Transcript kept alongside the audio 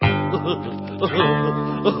Hi,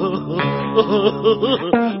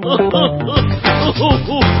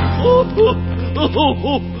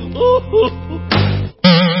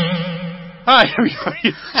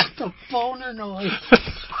 everybody. That's a boner noise.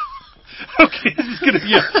 Okay, this is going to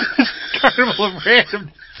be a carnival of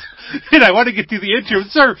random. And I want to get through the intro.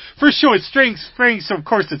 Sir, first show is spring, so of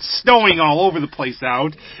course it's snowing all over the place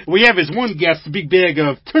out. We have as one guest a big bag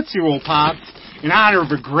of Tootsie Roll Pops in honor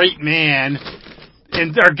of a great man.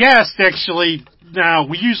 And our guest, actually, now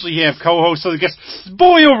we usually have co-hosts, so the guest,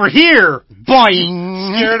 boy over here,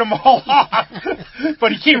 Boing! Scared them all off.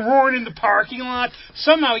 But he came roaring in the parking lot.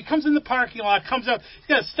 Somehow he comes in the parking lot, comes out, he's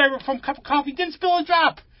got a styrofoam cup of coffee, didn't spill a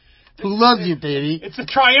drop. Who loves you, baby? It's a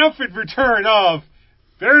triumphant return of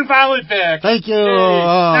Baron Litvak. Thank you.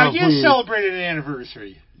 Now, you please. celebrated an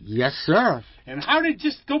anniversary. Yes, sir. And how did,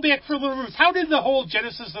 just go back for a little roots, how did the whole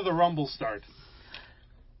genesis of the Rumble start?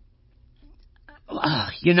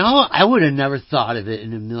 I would have never thought of it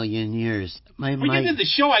in a million years. We did the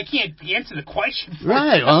show, I can't answer the question for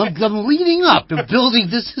Right, you. well, I'm leading up. I'm building,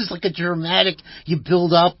 this is like a dramatic, you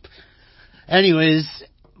build up. Anyways,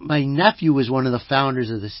 my nephew was one of the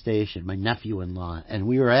founders of the station, my nephew-in-law, and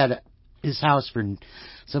we were at his house for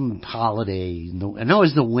some holiday, and it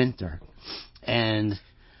was the winter. And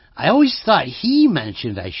I always thought he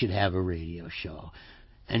mentioned I should have a radio show.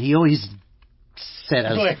 And he always said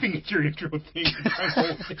I'm laughing at your intro thing.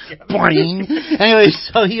 Boing. Anyway,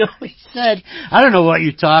 so he always said, I don't know what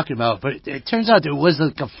you're talking about, but it turns out it was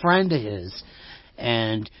like a friend of his.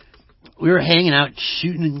 And we were hanging out,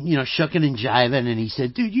 shooting, shucking and jiving, and he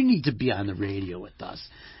said, dude, you need to be on the radio with us.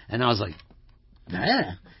 And I was like,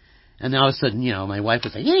 yeah. And then all of a sudden, my wife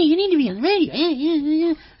was like, yeah, you need to be on the radio.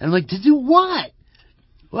 Yeah. And I'm like, to do what?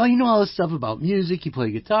 Well, you know all this stuff about music, you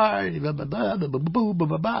play guitar, blah, blah, blah, blah, blah, blah, blah,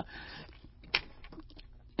 blah, blah.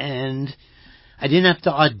 And I didn't have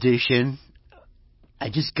to audition. I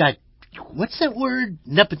just got, what's that word?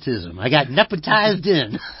 Nepotism. I got nepotized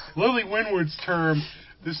in. Lily Winwood's term,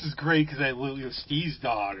 this is great because Lily was Steve's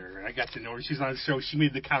daughter, and I got to know her. She's on the show. She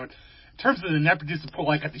made the comment, in terms of the nepotism pull,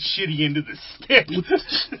 I got the shitty end of the stick.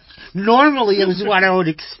 Normally, it was what I would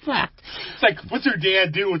expect. It's like, what's her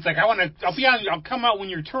dad do? It's like, I'll come out when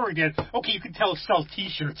you're touring, Dad. Okay, you can sell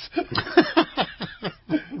T-shirts.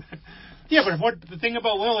 Yeah, but the thing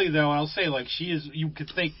about Lily, though, I'll say, like, she is, you could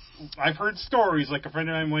think, I've heard stories, like a friend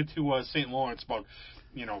of mine went to St. Lawrence about,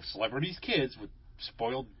 celebrities' kids with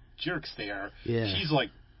spoiled jerks they are. Yeah. She's,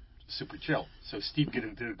 like, super chill. So Steve did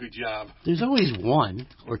a good job. There's always one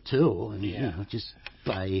or two, and, just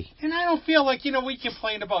by... And I don't feel like, we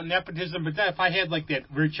complain about nepotism, but then if I had, like, that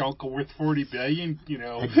rich uncle worth $40 billion,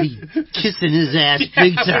 I'd be kissing his ass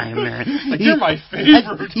big time, man. Like, you're my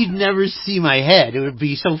favorite. He'd never see my head. It would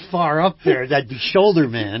be so far up there that I'd be shoulder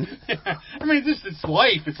man. Yeah. I mean, it's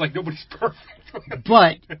life. It's like nobody's perfect.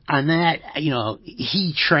 But on that,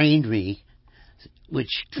 he trained me,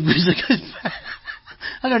 which was a good...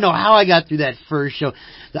 I don't know how I got through that first show.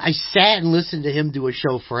 I sat and listened to him do a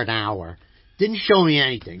show for an hour. Didn't show me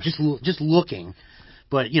anything, just looking.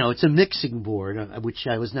 But, it's a mixing board, which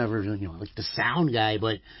I was never, like the sound guy,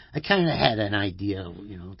 but I kind of had an idea of,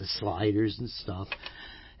 the sliders and stuff.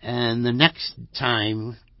 And the next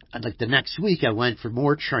time, like the next week, I went for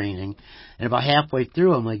more training. And about halfway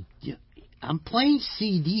through, I'm like, I'm playing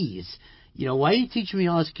CDs. Why are you teaching me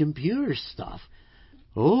all this computer stuff?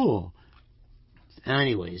 Oh.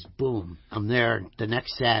 Anyways, boom, I'm there the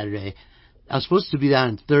next Saturday. I was supposed to be there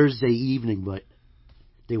on Thursday evening, but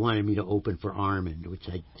they wanted me to open for Armand, which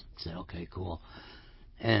I said, okay, cool.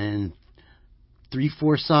 And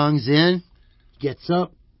 3-4 songs in, gets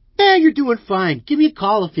up, you're doing fine. Give me a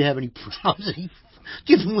call if you have any problems. And he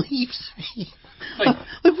fucking leaves me. Like,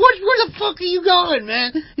 where the fuck are you going,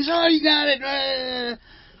 man? He said, oh, you got it, man.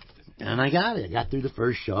 And I got it. I got through the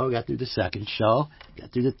first show, got through the second show,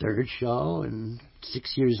 got through the third show, and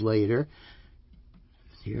 6 years later,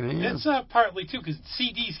 here I am. That's partly, too, because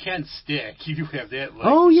CDs can stick. You do have that. Like,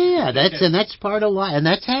 oh, yeah, that's part of life, and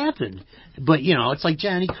that's happened. But, it's like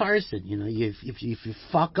Johnny Carson. If you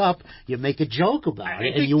fuck up, you make a joke about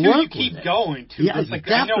it, and you work with it. You keep going, too. Yeah, it's like,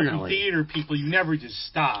 definitely. I know from theater people, you never just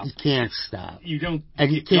stop. You can't stop. You don't.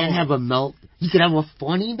 And you can't have a melt. You can have a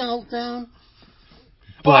funny meltdown.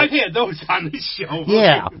 Well, I've had those on this show.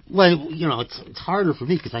 Yeah, well, it's harder for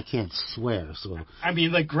me because I can't swear. So I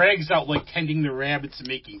mean, like Greg's out like tending the rabbits and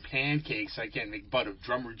making pancakes. I can't make butt of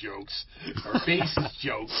drummer jokes or bassist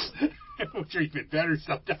jokes, which are even better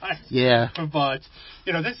sometimes. Yeah. But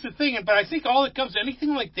that's the thing. But I think all it comes anything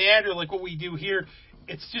like that or like what we do here.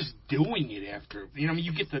 it's just doing it after. You know, I mean,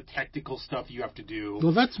 you get the technical stuff you have to do.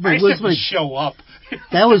 Well, that's I just have to show up.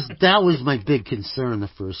 that was my big concern the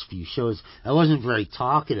first few shows. I wasn't very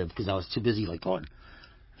talkative because I was too busy like going,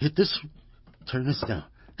 hit this, turn this down,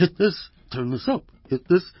 hit this, turn this up, hit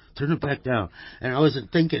this, turn it back down, and I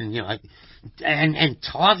wasn't thinking, you know, and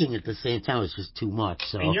talking at the same time was just too much.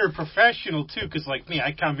 So. And you're a professional too, because like me,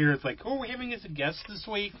 I come here. It's like, who are we having as a guest this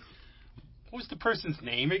week? What was the person's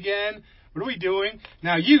name again? What are we doing?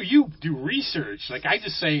 Now, you do research. Like, I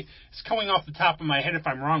just say, it's coming off the top of my head. If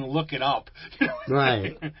I'm wrong, look it up.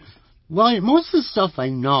 Right. Well, most of the stuff I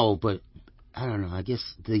know, but I don't know. I guess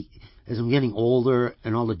as I'm getting older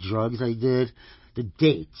and all the drugs I did, the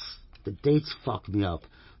dates fuck me up.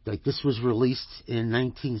 Like, this was released in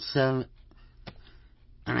 1970.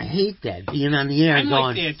 And I hate that, being on the air and going...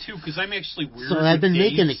 I'm like that, too, because I'm actually weird So with I've been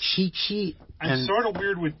dates. making a cheat sheet. I'm sort of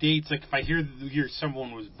weird with dates. Like, if I hear the year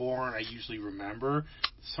someone was born, I usually remember.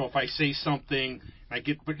 So if I say something,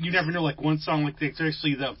 but you never know, like, one song like that, it's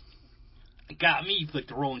actually it got me, like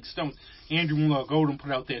the Rolling Stones. Andrew Goldham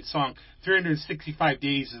put out that song, 365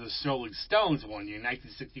 Days of the Rolling Stones one year,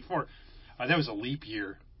 1964. That was a leap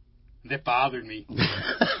year. That bothered me.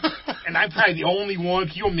 And I'm probably the only one.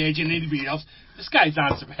 Can you imagine anybody else? This guy's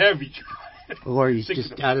on some heavy drugs. Or he's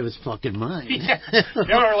just out of his fucking mind. Yeah.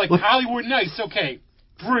 Or like Hollywood Nights. Okay.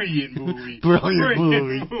 Brilliant movie.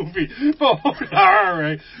 Brilliant movie. But, all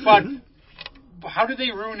right. But how did they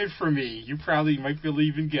ruin it for me? You probably might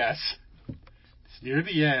believe and guess. It's near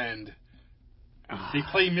the end. They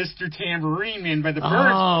play Mr. Tambourine Man by the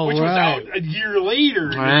Byrds, which was out a year later.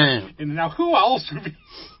 Right. And now who else would be...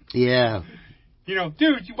 Yeah. You know,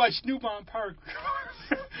 dude, you watched Newborn Park.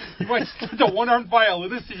 You watched the one-armed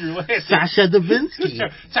violinist in your last... Sasha Davinsky.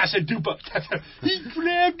 Sasha Duba. He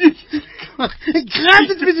grabbed it. He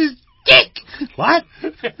grabbed it with his dick. What?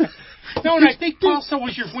 No, and I think also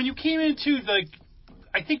was when you came into, like,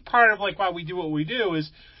 I think part of, like, why we do what we do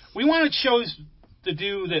is we wanted shows to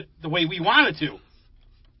do that the way we wanted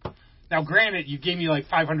to. Now, granted, you gave me, like,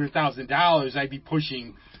 $500,000, I'd be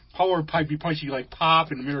pushing... I'd be pushing like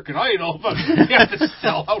Pop and American Idol, but we have to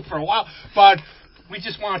sell out for a while. But we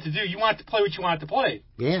just wanted to you wanted to play what you wanted to play.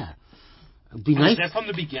 Yeah. It'd be nice. Was that from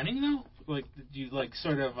the beginning, though? Like, did you, like,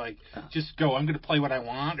 sort of, like, just go, I'm going to play what I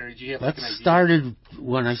want, or did you have, like, an idea? That started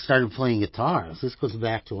when I started playing guitar. This goes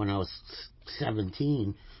back to when I was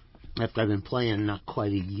 17, after I've been playing not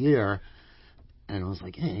quite a year, and I was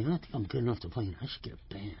like, hey, I don't think I'm good enough to play. I should get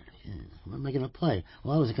a band. Yeah. What am I going to play?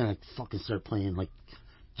 Well, I was going to fucking start playing, like,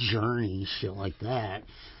 Journey, shit like that.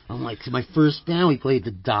 I'm like, my first band, we played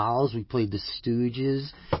the Dolls, we played the Stooges,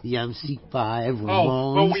 the MC5, Ramones.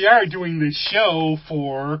 Oh, but we are doing this show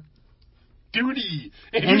for duty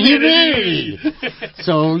and humanity.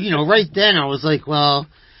 So, you know, right then I was like, well,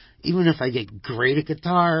 even if I get great at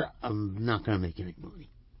guitar, I'm not going to make any money.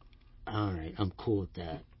 All right, I'm cool with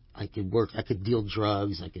that. I could work, I could deal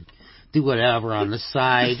drugs, I could do whatever on the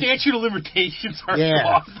side. The statute of limitations are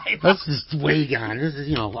long. Yeah, that's just way gone. This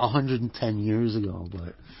is, 110 years ago,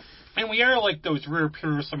 but... And we are like those rare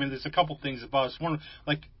purists. I mean, there's a couple things about us. One,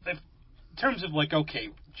 like, in terms of, like, okay,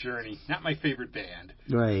 Journey, not my favorite band.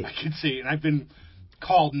 Right. I can see, and I've been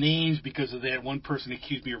called names because of that. One person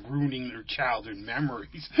accused me of ruining their childhood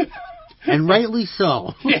memories. And rightly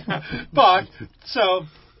so. Yeah, but, so,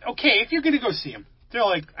 okay, if you're going to go see them, they're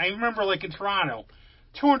like, I remember, like, in Toronto,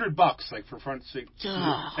 $200, like, for front seat.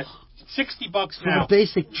 $60 now. For a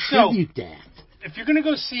basic tribute act. If you're going to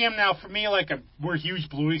go see them now, for me, like, we're huge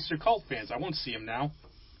Blue Oyster Cult fans. I won't see them now.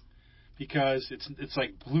 Because it's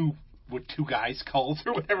like Blue with two guys cult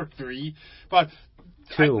or whatever, three. But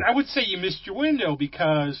I would say you missed your window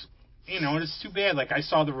because, it's too bad. Like, I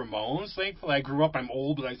saw the Ramones, thankfully. I grew up, I'm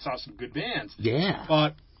old, but I saw some good bands. Yeah.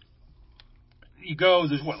 But you go,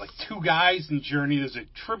 there's like two guys in Journey. There's a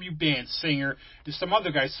tribute band singer. There's some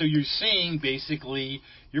other guys. So you're seeing, basically,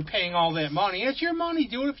 you're paying all that money. It's your money.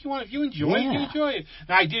 Do it if you want. If you enjoy it, you enjoy it.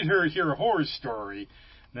 Now, I did hear a horror story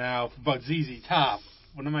now about ZZ Top.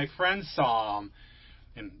 One of my friends saw him,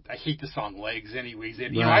 and I hate the song Legs anyways.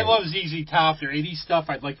 And, I love ZZ Top. Their 80s stuff.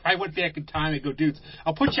 If I went back in time, I'd go, dudes,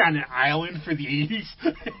 I'll put you on an island for the 80s.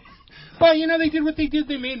 But, they did what they did.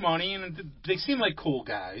 They made money, and they seem like cool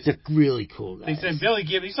guys. They're really cool guys. They said Billy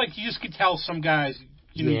Gibbons. He's like, you just could tell some guys,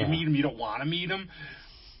 you meet him, you don't want to meet him.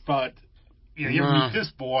 But, you ever meet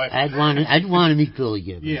this boy. I'd want to meet Billy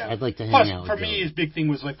Gibbons. Yeah. I'd like to hang out with for me, Billy. his big thing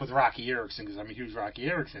was, like, with Rocky Erickson, because I'm a huge Rocky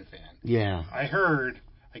Erickson fan. Yeah.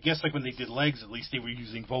 I guess, like, when they did Legs, at least they were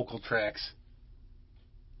using vocal tracks.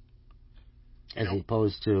 As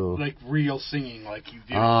opposed to... Like real singing like you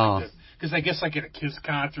do. Oh. Because I guess like at a Kiss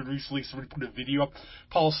concert recently, somebody put a video up.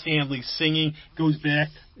 Paul Stanley singing, goes back.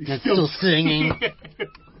 That's still singing.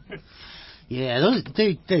 Yeah,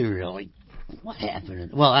 they really... What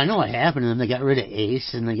happened? Well, I know what happened to them. They got rid of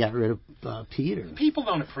Ace and they got rid of Peter. People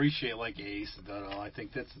don't appreciate like Ace, though. I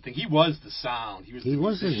think that's the thing. He was the sound. He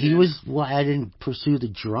was why I didn't pursue the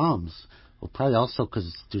drums. Well, probably also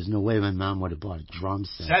because there's no way my mom would have bought a drum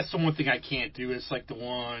set. That's the one thing I can't do. It's like the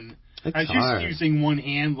one... It's I was hard. just using one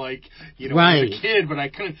hand, like, right. as a kid, but I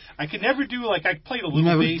could never do, like, I played a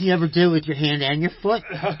little bass. You ever do it with your hand and your foot?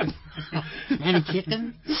 Any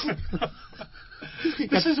chicken?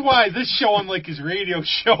 This is why this show, unlike his radio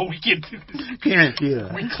show, we can't do this. Can't do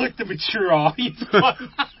that. We click the mature audience.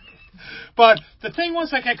 But the thing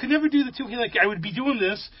was, like, I could never do the two. Like, I would be doing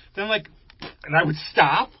this, then, like, and I would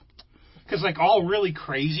stop. Because, like, all really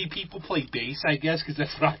crazy people play bass, I guess, because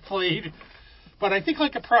that's what I played. But I think,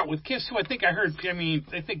 like, with Kiss, too, I think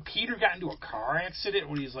Peter got into a car accident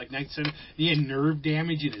when he was, like, 19. He had nerve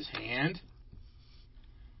damage in his hand.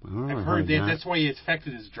 I've heard that. That's why it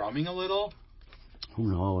affected his drumming a little. Who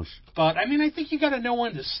knows? But, I mean, I think you got to know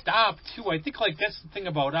when to stop, too. I think, like, that's the thing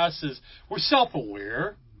about us is we're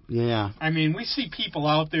self-aware. Yeah. I mean, we see people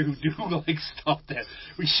out there who do, like, stuff that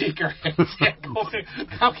we shake our heads at.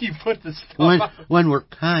 How can you put this stuff out? When we're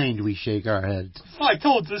kind, we shake our heads. Well, I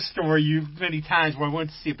told this story many times where I went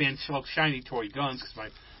to see a band called Shiny Toy Guns because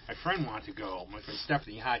my friend wanted to go, my friend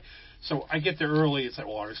Stephanie. Hi. So I get there early. It's at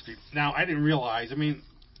Water Street. Now, I didn't realize, I mean,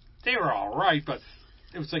 they were all right, but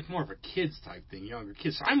it was like more of a kids type thing, younger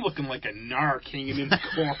kids. So I'm looking like a narc hanging in the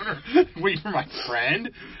corner waiting for my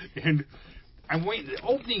friend. And I'm waiting. The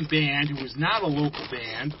opening band, who was not a local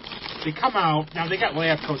band, they come out. Now, they got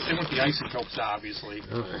lab coats. They went the Isotopes, obviously.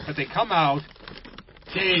 But they come out.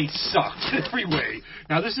 They sucked in every way.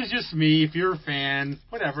 Now, this is just me. If you're a fan,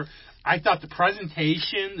 whatever. I thought the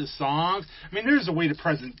presentation, the songs, I mean, there's a way to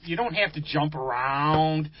present. You don't have to jump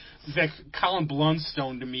around. In fact, Colin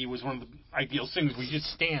Blunstone, to me, was one of the ideal singers. We just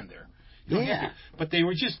stand there. Yeah. But they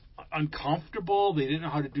were just uncomfortable. They didn't know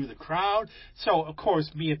how to do the crowd. So, of course,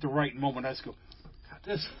 me at the right moment, I just go, God,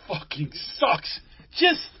 this fucking sucks.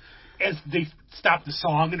 Just as they stopped the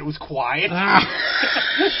song and it was quiet.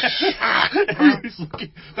 Everybody's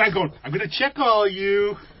looking. And I'm going, I'm going to check all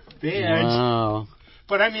you. Badge. Wow.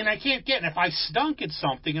 But, I mean, I can't get... And if I stunk at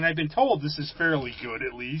something, and I've been told this is fairly good,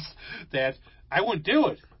 at least, that I wouldn't do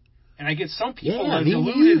it. And I get some people that are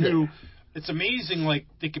deluded who... It's amazing, like,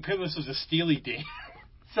 they compare this as a Steely Dan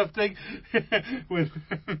something.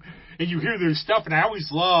 And you hear their stuff, and I always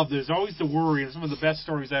love... There's always the worry, and some of the best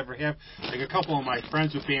stories I ever have, like a couple of my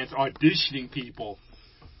friends with bands auditioning people.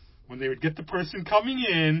 When they would get the person coming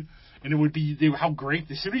in... And it would be how great.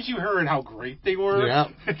 As soon as you heard how great they were,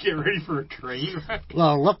 get ready for a train wreck.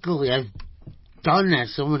 Well, luckily I've done that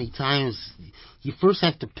so many times. You first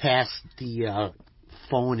have to pass the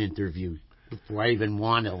phone interview before I even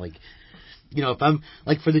want to. Like, you know, if I'm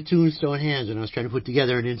like for the Tombstone Hands, and I was trying to put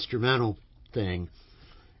together an instrumental thing.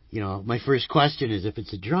 You know, my first question is, if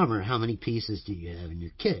it's a drummer, how many pieces do you have in your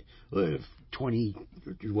kit? Well, 20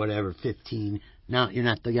 or whatever, 15. No, you're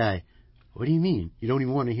not the guy. What do you mean? You don't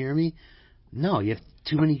even want to hear me? No, you have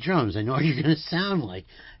too many drums. I know what you're going to sound like.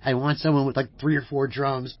 I want someone with like 3 or 4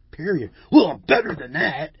 drums, period. Well, I'm better than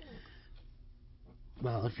that.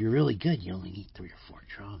 Well, if you're really good, you only need 3 or 4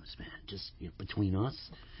 drums, man. Just between us.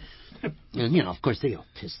 And, you know, of course, they get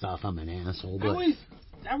pissed off I'm an asshole. But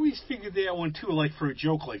I always figured that one, too, like for a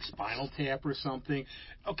joke like Spinal Tap or something.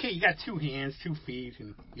 Okay, you got 2 hands, 2 feet,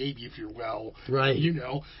 and maybe if you're well, right. You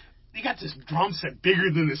know. You got this drum set bigger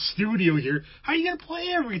than the studio here. How are you going to play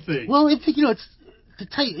everything? Well, if you know, it's to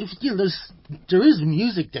tell you, if you know, there is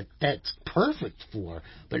music that's perfect for,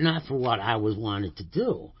 but not for what I was wanted to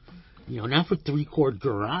do. You know, not for 3-chord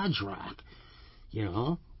garage rock. You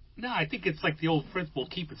know. No, I think it's like the old principle: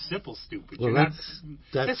 keep it simple, stupid. Well, that's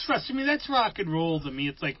I mean, that's rock and roll to me.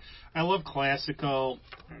 It's like I love classical.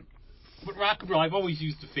 But rock and roll, I've always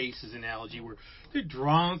used the Faces analogy where they're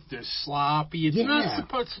drunk, they're sloppy. It's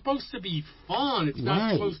not supposed to be fun. It's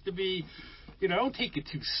not supposed to be, you know, don't take it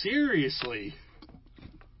too seriously.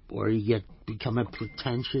 Or you become a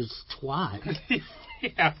pretentious twat.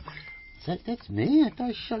 Yeah. That's me? I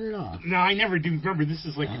thought I shut it off. No, I never do. Remember, this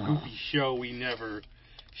is like a goofy show. We never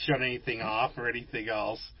shut anything off or anything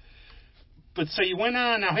else. But so you went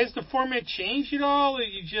on. Now, has the format changed at all, or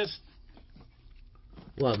you just...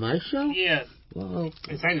 What, my show? Yeah. Well,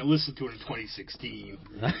 I didn't listen to it in 2016.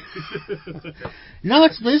 No,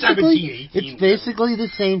 it's basically the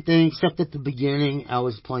same thing, except at the beginning I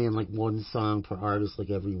was playing like 1 song per artist like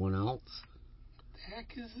everyone else. What the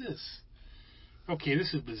heck is this? Okay,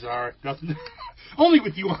 this is bizarre. Nothing. Only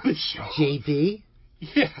with you on the show. JB?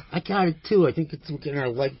 Yeah. I got it too. I think it's getting our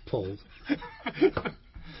leg pulled.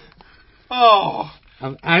 Oh.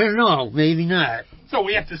 I don't know. Maybe not. So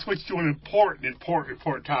we have to switch to an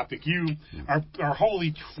important topic. You, our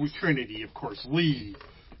holy trinity, of course, Lee,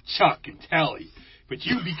 Chuck, and Telly. But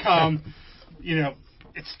you become,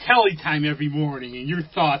 it's Telly time every morning, and your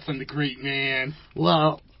thoughts on the great man.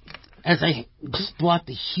 Well, as I just bought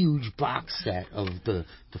the huge box set of the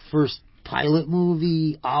first pilot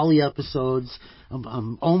movie, all the episodes,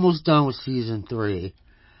 I'm almost done with season 3.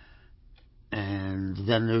 And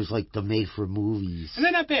then there's like the made-for-movies. And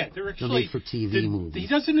they're not bad. They're actually... The made-for-TV movies. He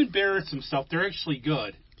doesn't embarrass himself. They're actually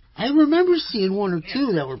good. I remember seeing one or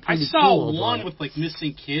two that were pretty cool. I saw one with like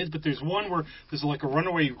missing kids, but there's one where there's like a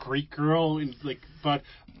runaway Greek girl, and but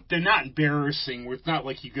they're not embarrassing. Where it's not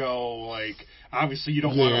like you go like, obviously you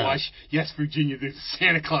don't want to watch Yes Virginia, there's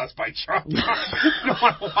Santa Claus by Charles. You don't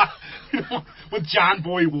want to watch with John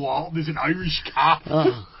Boy Walt. There's an Irish cop.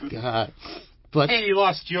 Oh God. But hey, he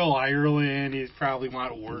lost Jill Ireland. He probably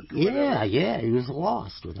wanted to work. Or whatever. Yeah, he was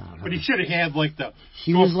lost without her. But he should have had like the.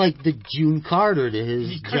 She was like the June Carter to his.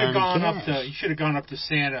 He could have gone Cash. up to. He should have gone up to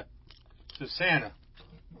Santa. To Santa,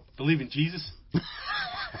 believe in Jesus.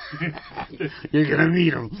 You're gonna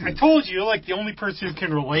meet him. I told you, you're like the only person who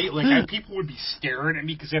can relate. Like people would be staring at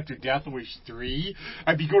me because after Death Wish 3,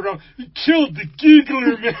 I'd be going around, killed the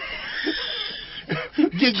giggler man.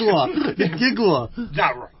 Giggler.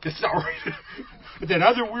 Not right. That's not right. But that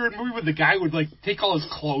other weird movie where the guy would like take all his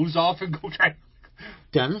clothes off and go try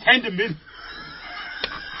Dennis? Tend him in.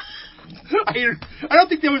 I don't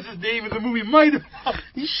think that was his name in the movie. Might have.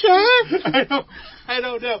 You sure? I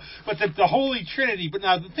don't know. But the Holy Trinity. But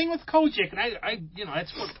now the thing with Kojak, and I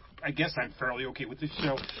that's what I guess I'm fairly okay with this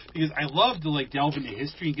show because I love to like delve into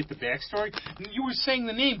history and get the backstory. And you were saying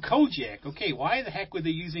the name Kojak. Okay, why the heck were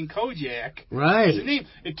they using Kojak? Right. As a name.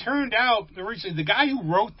 It turned out originally the guy who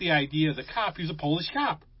wrote the idea of the cop, he was a Polish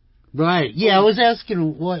cop. Right. Yeah, I was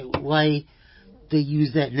asking why they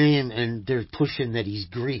use that name, and they're pushing that he's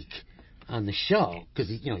Greek on the show because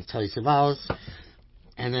he tells you about us.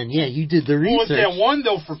 And then you did the research. Well, was that one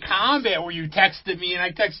though for combat where you texted me and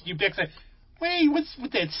I texted you back? Wait, what's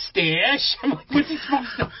with that stash? I'm like,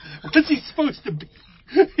 what's he supposed to be?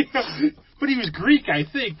 But he was Greek, I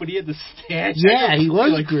think. But he had the stash. Yeah, he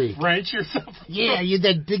was like Greek, French or something. Yeah,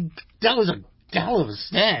 that was a hell of a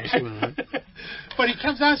stash. But he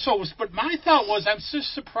comes on But my thought was, I'm so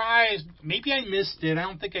surprised. Maybe I missed it. I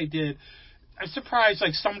don't think I did. I'm surprised,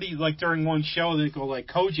 like somebody like during one show they go like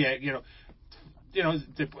Kojak,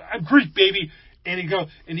 I'm Greek, baby. And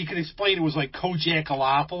he could explain it was like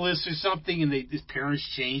Kojakalopoulos or something, and his parents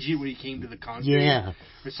changed it when he came to the country, or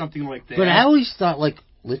something like that. But I always thought like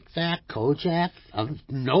Litvak, Kojak. I'm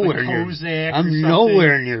nowhere near. Kozak I'm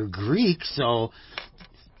nowhere near Greek, so.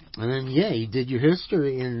 And then you did your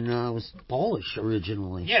history, and it was Polish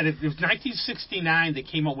originally. Yeah, it was 1969. They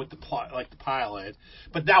came up with the pilot,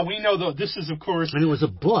 but now we know though this is of course. And it was a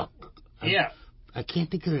book. Yeah. I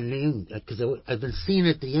can't think of the name because I've been seeing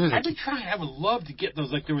it at the end. I've been trying. I would love to get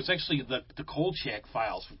those. Like there was actually the Kolchak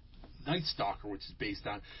files, Night Stalker, which is based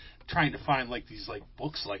on trying to find like these like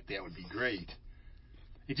books like that would be great.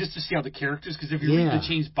 Just to see how the characters, because if you read the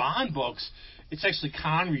James Bond books, it's actually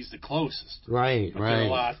Connery's the closest. Right. A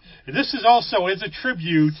lot. And this is also as a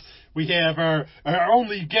tribute. We have our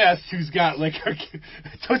only guest who's got like our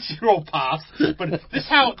Tootsie Roll Pops. But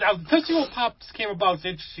Tootsie Roll Pops came about. It's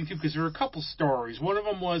interesting too because there were a couple stories. One of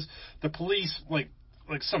them was the police like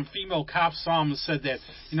some female cop saw him and said that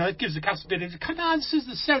that gives the cops a bit of come on, this is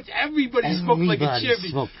the South. Everybody smoked like a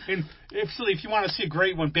chimney. And if you want to see a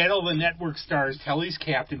great one, Battle of the Network stars Telly's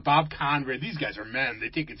captain Bob Conrad. These guys are men. They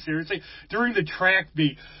take it seriously. During the track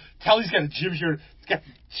meet, Telly's got a gym shirt. He's got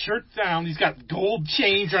shirt down. He's got gold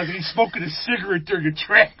chains on. And he's smoking a cigarette during a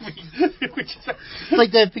track meet. It's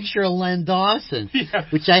like that picture of Len Dawson,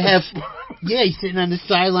 which I have. Yeah, he's sitting on the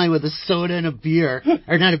sideline with a soda and a beer,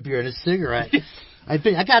 or not a beer, and a cigarette. I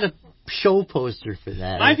got a show poster for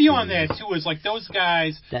that. My view on that too is like those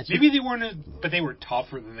guys. Maybe they weren't, but they were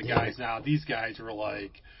tougher than the guys now. These guys were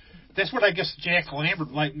like. That's what I guess Jack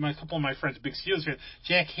Lambert, like a couple of my friends, big Steelers fans,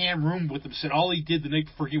 Jack Ham roomed with him, said all he did the night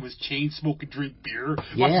before he was chain smoke and drink beer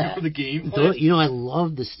before the game. I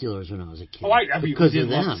loved the Steelers when I was a kid. Because of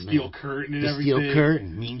them. The Steel Curtain and everything. Steel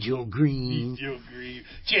Curtain, Mean Joe Green.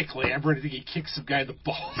 Jack Lambert, I think he kicked some guy in the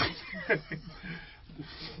balls.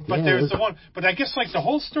 But there's the one. But I guess like the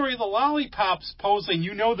whole story of the lollipops posing.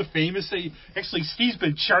 You know the famous. Actually, Steve's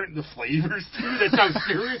been charting the flavors too. That's how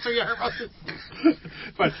serious we are about this.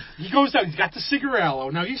 But he goes out. He's got the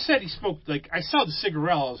cigarello. Now you said he smoked like I saw the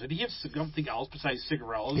cigarellos. Did he have something else besides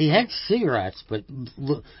cigarellos? He had cigarettes, but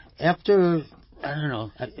after I don't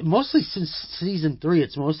know. Mostly since season 3,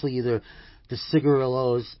 it's mostly either the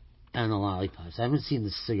cigarellos and the lollipops. I haven't seen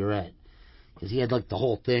the cigarette. Because he had like the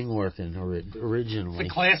whole thing working originally.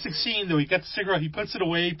 It's a classic scene though. He got the cigarette, he puts it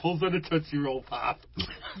away, pulls out a Tootsie Roll Pop.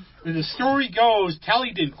 And the story goes,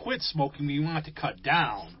 Telly didn't quit smoking, but he wanted to cut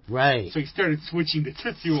down. Right. So he started switching to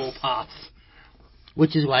Tootsie Roll Pops.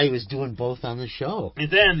 Which is why he was doing both on the show.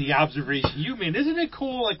 And then the observation you made, isn't it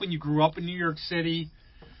cool like when you grew up in New York City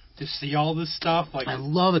to see all this stuff? Like I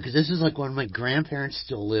love it because this is like when my grandparents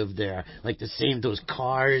still lived there. Like those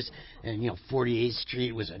cars, and 48th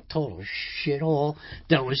Street was a total shithole.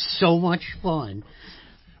 That was so much fun.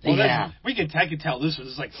 Well, yeah, I can tell this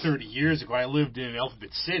was like 30 years ago. I lived in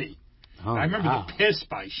Alphabet City. Oh, I remember wow. the piss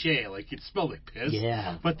by Shea. Like, it smelled like piss.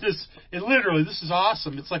 Yeah. But this is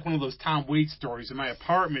awesome. It's like one of those Tom Waits stories in my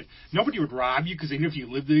apartment. Nobody would rob you because they knew if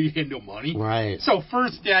you lived there, you had no money. Right. So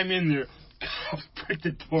first day I'm in there, cops break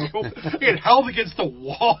the door open. I get held against the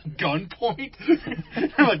wall at gunpoint.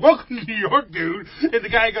 I'm like, welcome to New York, dude. And the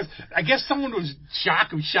guy goes, I guess someone was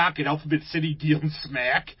shocked at Alphabet City dealing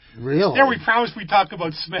smack. Really? There, we promised we'd talk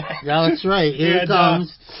about smack. Yeah, that's right. Here it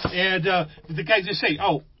comes. The guy just say,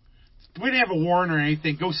 oh, we didn't have a warrant or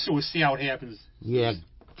anything. Go sue us, see how it happens. Yeah,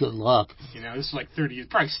 good luck. This is like 30 years.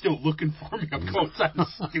 Probably still looking for me. I'm going outside the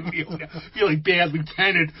studio now. Feel like bad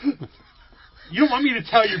lieutenant. You don't want me to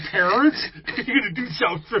tell your parents? You're going to do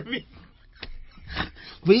something for me.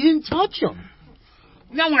 But you didn't touch him.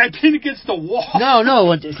 No, when I pinned against the wall.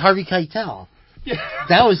 No, Harvey Keitel. Yeah.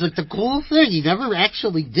 That was like the cool thing. He never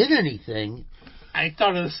actually did anything. I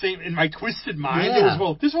thought of the same in my twisted mind. Yeah. It was,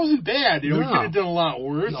 well, this wasn't bad. He could have done a lot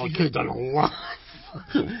worse. No, he could have done a lot.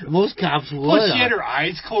 Most cops would. Plus, she had her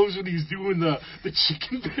eyes closed when he was doing the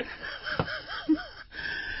chicken bit.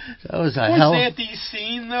 That was a was hell. that the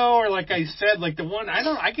scene though, or like I said, like the one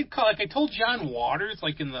I could call, like I told John Waters,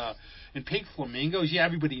 like in Pink Flamingos. Yeah,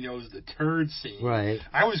 everybody knows the turd scene. Right.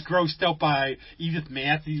 I was grossed out by Edith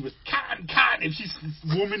Matthews with cotton, and she's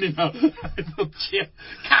this woman in a little chip,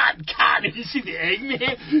 cotton, and you see the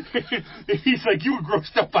Eggman, and he's like, you were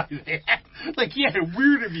grossed out by that. Like, yeah, it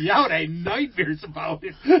weirded me out. I had nightmares about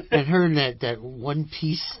it. And her in that one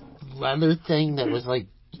piece leather thing that was like,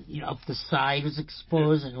 up the side was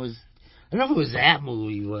exposed, and it was, I don't know if it was that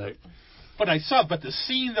movie, But I saw, the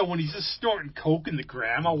scene though when he's just snorting coke and the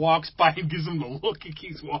grandma walks by and gives him the look and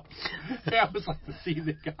keeps walking, that was like the scene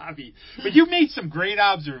that got me. But you made some great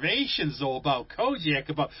observations though about Kojak,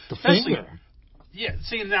 about the especially, finger. Yeah,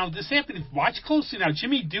 see now this happened. Watch closely now.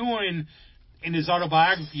 Jimmy Doohan in his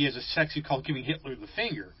autobiography has a section called "Giving Hitler the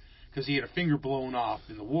Finger" because he had a finger blown off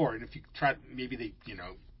in the war, and if you try, maybe they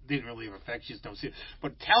didn't really have effects, you just don't see it.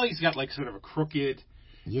 But Tally's got like sort of a crooked.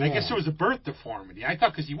 Yeah. I guess there was a birth deformity. I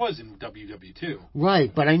thought because he was in WW2.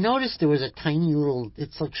 Right, but I noticed there was a tiny little,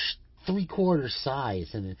 it's like 3/4 size,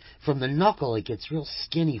 and from the knuckle it gets real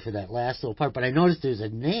skinny for that last little part, but I noticed there's a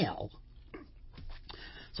nail.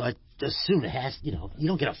 So I assume it has, you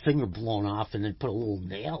don't get a finger blown off and then put a little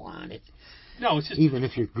nail on it. No, it's just... Even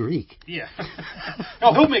if you're Greek. Yeah.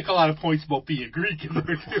 No, he'll make a lot of points about being Greek in there,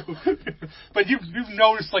 too. But you've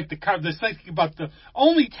noticed, like, the car... There's something about the...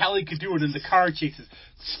 Only Tally could do it in the car chases.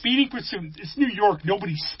 Speeding pursuit. It's New York.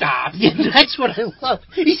 Nobody stops. Yeah, that's what I love.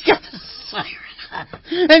 He's got the siren on.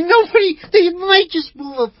 And they might just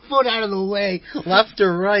move a foot out of the way, left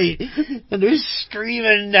or right. And they're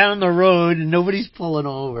screaming down the road, and nobody's pulling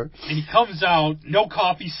over. And he comes out, no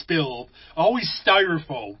coffee spilled, always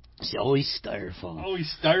styrofoam. It's always styrofoam.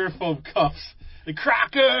 Always styrofoam cups. The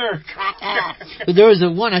Crocker! But there was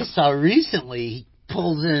one I saw recently. He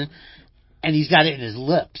pulls in, and he's got it in his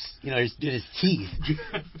lips, in his teeth.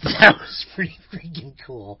 That was pretty freaking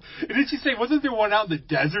cool. And didn't you say, wasn't there one out in the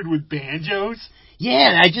desert with banjos?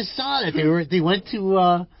 Yeah, I just saw that. They went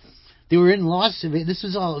to, they were in Las Vegas. This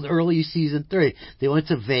was all early season 3. They went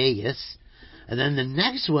to Vegas, and then the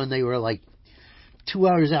next one they were like 2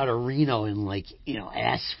 hours out of Reno in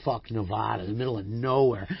ass fuck Nevada, in the middle of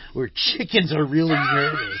nowhere, where chickens are really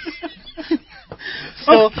nervous.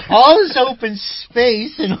 So all this open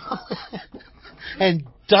space and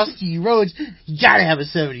dusty roads, you gotta have a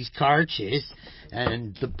 70s car chase.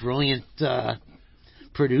 And the brilliant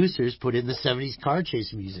producers put in the 70s car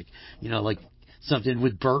chase music, like something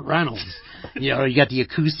with Burt Reynolds. You got the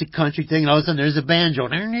acoustic country thing, and all of a sudden there's a banjo.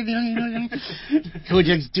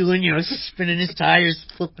 Kojak's doing, spinning his tires,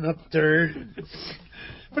 flipping up dirt.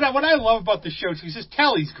 But what I love about the show, too, is just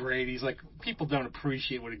Kelly's great. He's like, people don't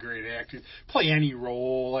appreciate what a great actor is. Play any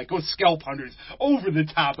role, like, with scalp hunters, over the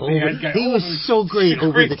top bad guy. He was so great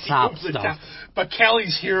over the top stuff. But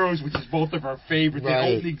Kelly's Heroes, which is both of our favorites,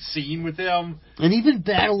 Right. the opening scene with him. And even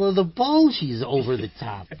Battle of the Bulge, he's over the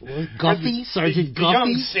top. Guffy, Sergeant the Guffy.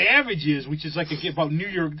 Young Savages, which is like about New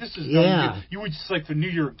York. This is you would just like for New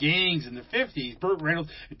York gangs in the 50s. Burt Reynolds.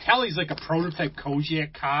 Kelly's like a prototype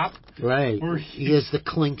Kojak cop. Right. He has the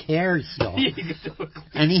clink hair still. Yeah,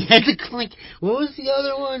 and he had the clink. What was the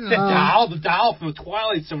other one? The doll from the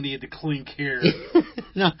Twilight Zone. He had the clink hair.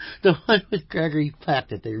 No, the one with Gregory Peck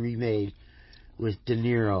that they remade with De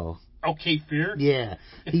Niro. Okay, fair. Yeah,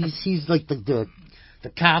 he's like the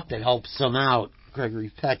cop that helps him out,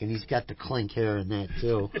 Gregory Peck, and he's got the clink hair in that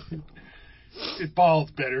too. His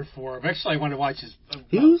bald's better for him. Actually, I want to watch his.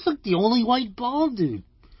 He was like the only white bald dude.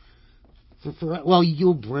 Well,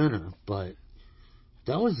 Yul Brynner, but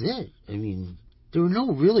that was it. I mean, there were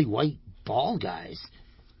no really white bald guys.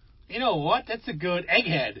 You know what? That's a good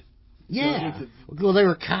Egghead. Yeah. Well, they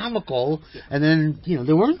were comical, and then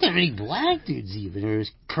there weren't that many black dudes either. There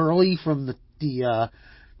was Curly from the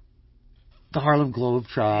Harlem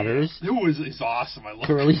Globetrotters. Who is awesome. I love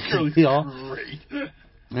Curly. Curly's great.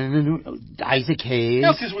 And then Isaac Hayes.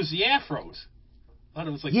 No, because it was the Afros. I thought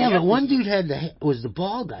it was like but one dude was the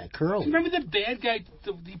bald guy, Curly. Remember the bad guy?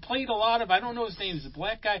 He played a lot of, I don't know his name, he's a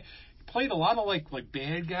black guy. He played a lot of like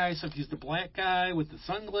bad guys. So he's the black guy with the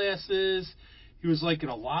sunglasses. He was like in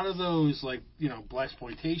a lot of those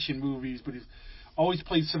blaxploitation movies, but he's always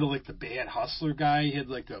played sort of like the bad hustler guy. He had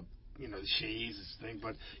like the shades and thing,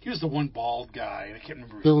 but he was the one bald guy, and I can't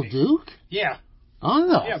remember his Bill name. Duke? Yeah. Oh,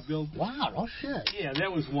 no. Yeah, Bill. Wow, oh shit. Yeah,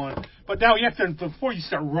 that was one. But now you have to, before you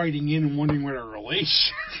start writing in and wondering what our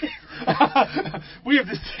relation, we have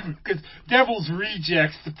this thing, because Devil's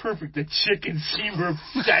Rejects, the chicken seem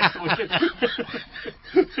obsessed with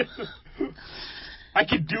it. I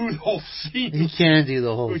could do the whole scene. You can do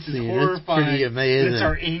the whole which scene. Is horrifying. It's pretty amazing. It's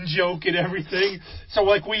our in-joke and everything. So,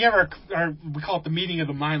 like, we have our we call it the meeting of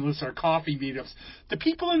the mindless, our coffee meetups. The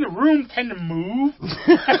people in the room tend to move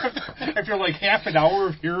after, like, half an hour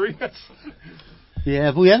of hearing us.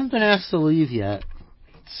 Yeah, but we haven't been asked to leave yet.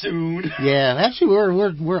 Soon. Yeah, actually,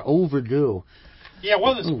 we're overdue. Yeah,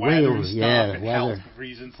 well, this weather and stuff and weather. health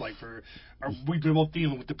reasons, like we've been both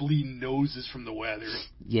dealing with the bleeding noses from the weather.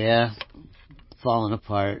 Yeah, falling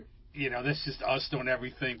apart. That's just us doing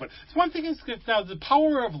everything. But it's one thing is now the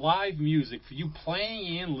power of live music for you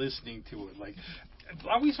playing and listening to it. Like,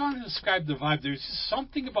 I always want to describe the vibe. There's just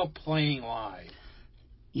something about playing live.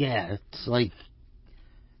 Yeah, it's like.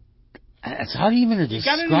 It's hard even to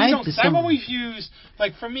describe to I've always used,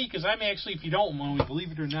 like, for me, because I'm actually, if you don't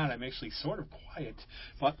believe it or not, I'm actually sort of quiet.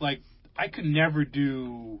 But, like, I could never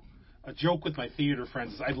do a joke with my theater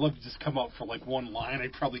friends. I'd love to just come out for, like, one line.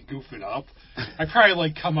 I'd probably goof it up. I'd probably,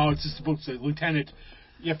 like, come out just about to say, Lieutenant,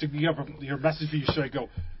 you have your message for you. Should I go,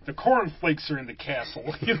 the cornflakes are in the castle,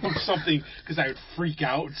 something, because I would freak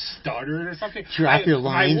out and stutter or something. Drop your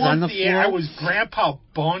lines on the floor. I was Grandpa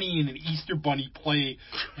Bunny in an Easter Bunny play,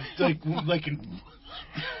 like in.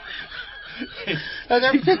 Are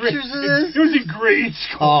there pictures of this? It was in grade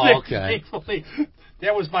school. Oh, okay.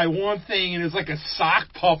 That was my one thing, and it was like a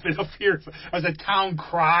sock puppet up here. I was a town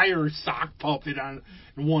crier sock puppet on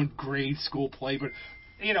one grade school play, but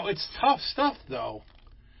it's tough stuff though.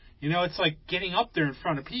 It's like getting up there in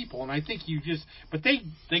front of people, and I think but they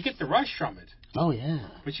get the rush from it. Oh, yeah.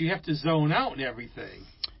 But you have to zone out and everything.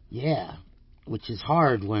 Yeah, which is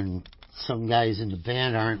hard when some guys in the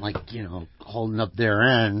band aren't, like, holding up their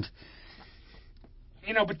end.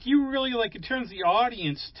 But you really, like, in terms of the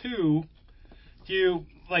audience, too, do you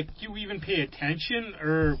even pay attention,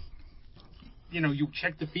 or, you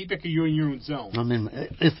check the feedback, or you're in your own zone? I mean,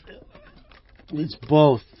 if it's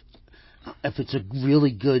both. If it's a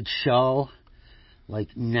really good show, like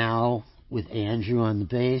now with Andrew on the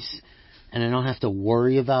bass, and I don't have to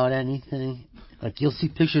worry about anything, like you'll see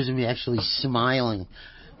pictures of me actually smiling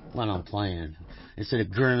when I'm playing instead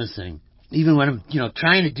of grimacing. Even when I'm,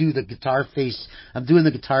 trying to do the guitar face, I'm doing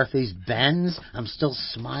the guitar face bends, I'm still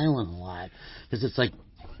smiling a lot. Because it's like,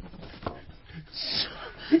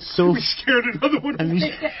 so... We scared another one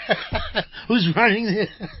away. Who's running the...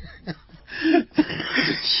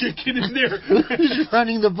 Chicken in there. Who's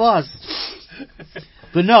running the bus?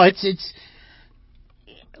 But no, it's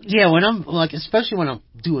when I'm like, especially when I'm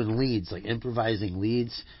doing leads, like improvising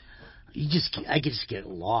leads, I just get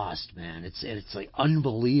lost, man. It's like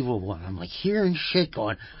unbelievable, and I'm like hearing shit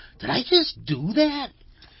going, did I just do that?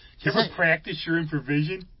 You ever practice your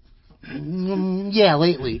improvisation? Yeah,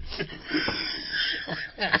 lately.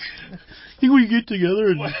 Think we get together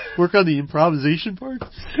and work on the improvisation part?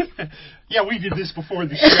 Yeah, we did this before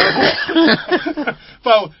the show.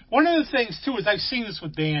 But one of the things, too, is I've seen this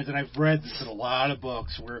with bands, and I've read this in a lot of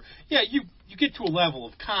books, where, yeah, you get to a level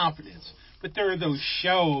of confidence, but there are those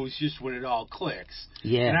shows just when it all clicks.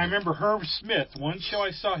 Yeah. And I remember Herb Smith, one show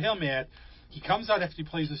I saw him at, he comes out after he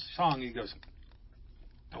plays this song, and he goes,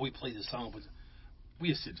 oh, we played this song, but we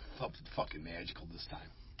just did something fucking magical this time.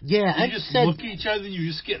 Yeah, you just look at each other and you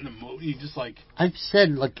just get in the mood. You just like... I've said,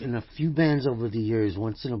 like, in a few bands over the years,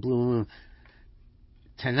 once in a blue moon,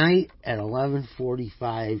 tonight at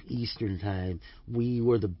 11:45 Eastern Time, we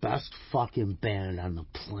were the best fucking band on the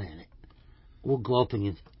planet. We'll go up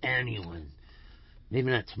against anyone. Maybe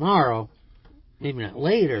not tomorrow, maybe not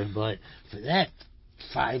later, but for that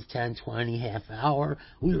 5, 10, 20, half hour,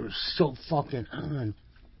 we were so fucking on.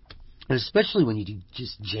 And especially when you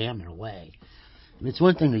just jamming away. It's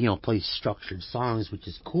one thing to, play structured songs, which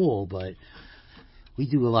is cool, but we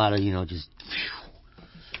do a lot of, we'll just,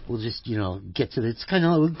 get to it's kind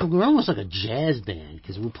of, we're almost like a jazz band,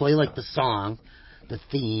 because we'll play, like, the song, the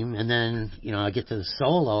theme, and then, I get to the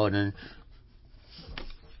solo, and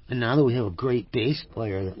now that we have a great bass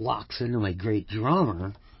player that locks into my great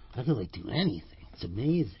drummer, I can, like, do anything. It's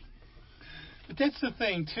amazing. But that's the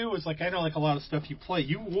thing, too, is, like, I know, like, a lot of stuff you play.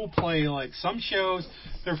 You will play, like, some shows,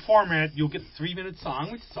 their format, you'll get the 3-minute song,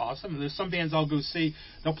 which is awesome. And there's some bands I'll go see,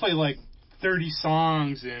 they'll play, like, 30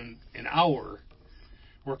 songs in an hour.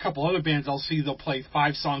 Or a couple other bands I'll see, they'll play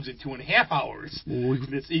 5 songs in 2.5 hours.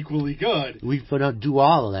 And it's equally good. We do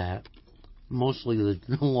all of that. Mostly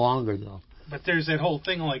longer, though. But there's that whole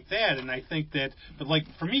thing like that, and I think that, but like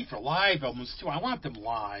for me, for live albums too, I want them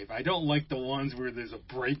live. I don't like the ones where there's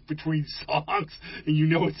a break between songs and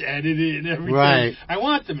it's edited and everything. Right. I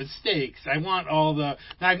want the mistakes. I want all the.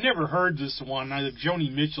 Now I've never heard this one. Now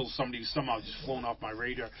Joni Mitchell, somebody who's somehow just flown off my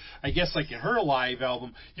radar. I guess like in her live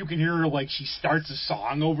album, you can hear her like she starts a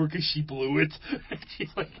song over because she blew it. She's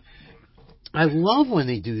like. I love when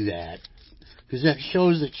they do that because that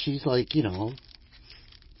shows that she's like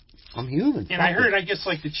I'm human. And I heard, I guess,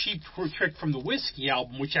 like the cheap trick from the Whiskey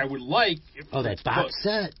album, which I would like. That box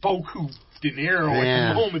set. Boku dinero at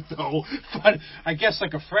the moment, though. But I guess,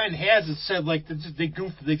 like a friend has it said, like they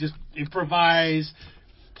goof, they just improvise,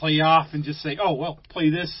 play off, and just say, "Oh well, play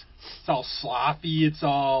this." It's all sloppy. It's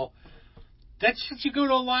all. That's what you go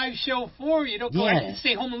to a live show for. You don't go. I can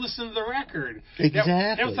stay home and listen to the record. Exactly.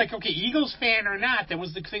 That was like, okay, Eagles fan or not. That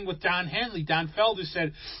was the thing with Don Henley. Don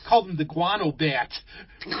Felder called him the guano bat.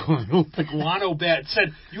 The guano bat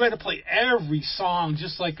said you had to play every song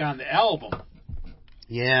just like on the album.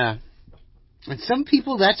 Yeah. And some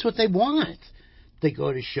people, that's what they want. They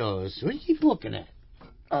go to shows. What are you looking at?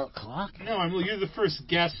 A clock? No, you're the first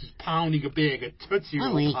guest who's pounding a bag of Tootsie Roll.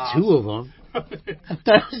 I only ate 2 of them. I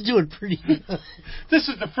thought I was doing pretty good. This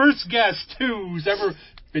is the first guest, too, who's ever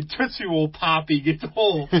been Tootsie Roll popping it the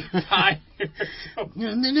whole time.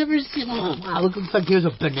 They never said, oh, wow, looks like here's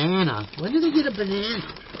a banana. When did they get a banana?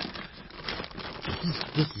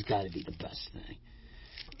 This has got to be the best thing.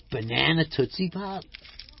 Banana Tootsie Pop?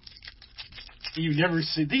 You never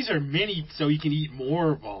see. These are mini, so you can eat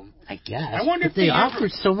more of them. I guess. I wonder if they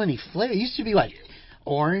offered so many flavors. It used to be like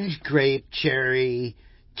orange, grape, cherry,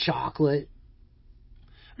 chocolate.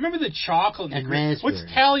 Remember the chocolate and raspberry.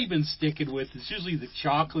 What's Tally been sticking with? It's usually the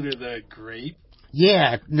chocolate or the grape.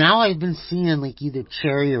 Yeah, now I've been seeing like either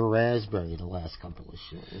cherry or raspberry the last couple of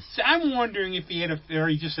shows. So I'm wondering if he had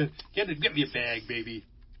he just said, get me a bag, baby.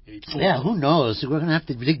 Yeah, who knows? We're going to have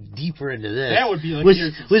to dig deeper into this. That would be like...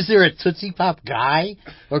 Was there a Tootsie Pop guy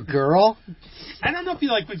or girl? I don't know if he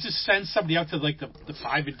would just send somebody out to like the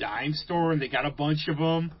 5 and dime store and they got a bunch of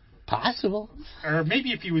them. Possible. Or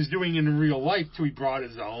maybe if he was doing it in real life too, he brought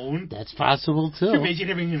his own. That's possible too. Could you imagine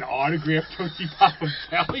having an autographed Tootsie Pop of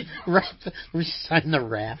Tally? Right. We signed the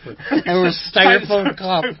wrapper. And we're styrofoam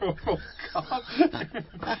cup.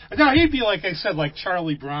 No, he'd be like I said, like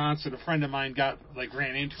Charlie Bronson. A friend of mine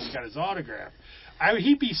ran into him, got his autograph.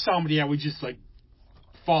 He'd be somebody I would just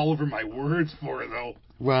fall over my words for, though.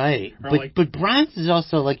 Right, but Bronson is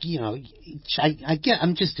also like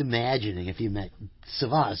I'm just imagining if you met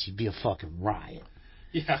Savas, you'd be a fucking riot.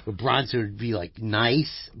 Yeah, but Bronson would be like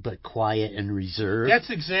nice but quiet and reserved.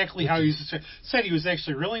 That's exactly how he said. He was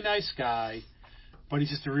actually a really nice guy, but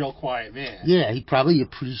he's just a real quiet man. Yeah, he'd probably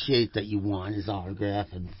appreciate that you want his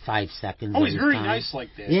autograph in 5 seconds. Oh, he's very nice like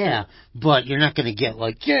that. Yeah, but you're not going to get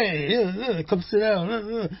like, yeah, come sit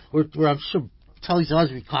down. Or I'm sure Tully's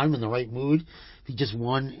always be caught him in the right mood. If he just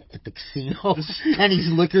won at the casino and he's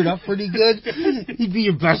liquored up pretty good, he'd be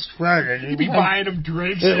your best friend. You'd be buying him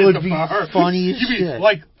drinks at the the bar. Funny as shit. You'd be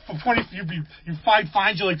like for 20, you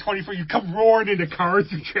find you like 24. You come roaring into cars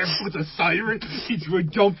through traffic with a siren. He's going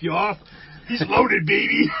to dump you off. He's loaded,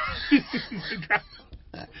 baby.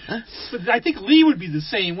 But I think Lee would be the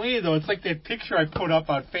same way, though. It's like that picture I put up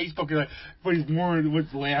on Facebook, and but he's Warren was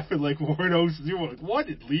laughing like Warren Oates. Like, what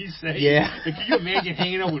did Lee say? Yeah. Like, can you imagine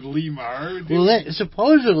hanging out with Lee Marvin? Well,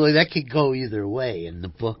 supposedly that could go either way in the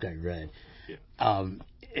book I read. Yeah.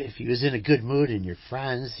 If he was in a good mood and your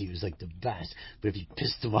friends, he was like the best. But if you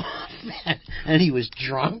pissed him off, man, and he was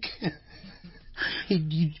drunk,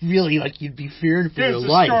 you'd really you'd be fearing for your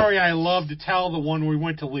life. There's a story I love to tell. The one where we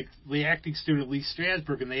went to the acting student Lee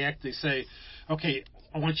Strasberg, and they say, "Okay,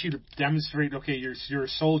 I want you to demonstrate. Okay, you're a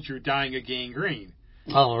soldier dying of gangrene."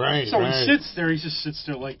 Oh, right. So right. he just sits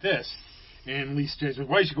there like this. And Lee Strasberg,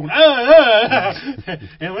 why is he going,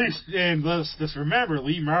 and let's remember,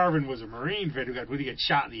 Lee Marvin was a Marine vet who got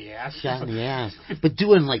shot in the ass. Shot in the ass. But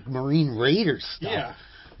doing, Marine Raider stuff.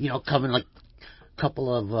 Yeah. Coming, a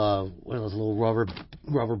couple of, what are those little rubber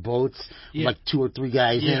boats, with, 2 or 3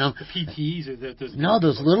 guys in them. The PTs or those. No,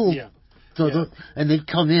 those little. Yeah. And they'd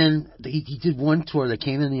come in. He did one tour. They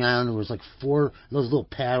came in the island. There was 4 those little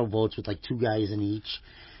paddle boats with 2 guys in each.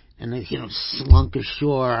 And they, slunk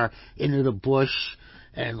ashore into the bush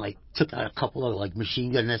and, took out a couple of,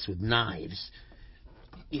 machine gun nests with knives.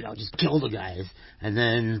 Just killed the guys. And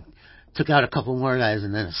then took out a couple more guys,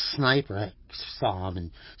 and then a sniper saw him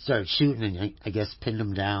and started shooting, and I guess pinned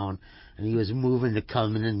him down. And he was moving to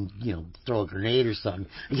come in and, throw a grenade or something.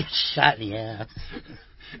 And get shot in the ass.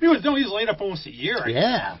 He was laid up almost a year.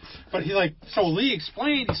 Yeah. But so Lee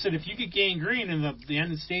explained, he said, if you get gangrene in the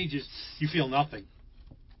end stages, you feel nothing.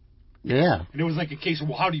 Yeah. And it was a case of,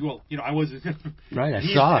 well, how do you, I wasn't. Right, I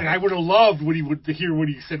saw it. And I would have loved to hear what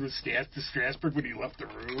he said to Strasberg when he left the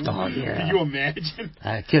room. Oh, yeah. Can you imagine?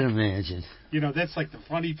 I can imagine. That's the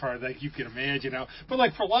funny part, you can imagine how. But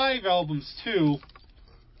for live albums, too,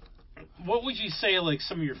 what would you say,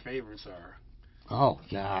 some of your favorites are? Oh,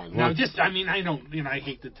 God. Now, I don't, I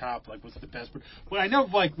hate the top, what's the best, but I know,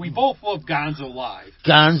 we both love Gonzo live.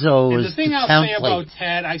 Gonzo is the thing I'll template. say about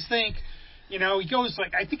Ted, I think, he goes,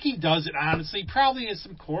 I think he does it, honestly. Probably has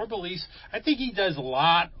some core beliefs. I think he does a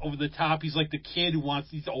lot over the top. He's the kid who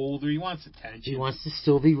he's older, he wants attention. He wants to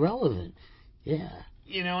still be relevant. Yeah.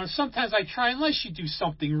 And sometimes I try, unless you do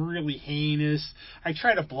something really heinous, I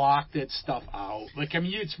try to block that stuff out.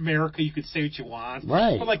 It's America, you could say what you want.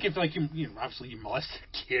 Right. But if obviously you molested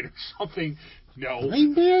a kid or something, no. They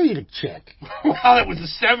married a chick. Well, that was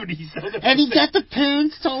the 70s. So and he got the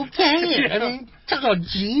parents to okay it. Talk about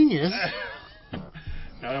genius.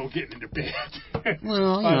 Now we're getting into bad.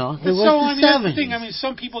 Well, it was the 70s. That's the thing.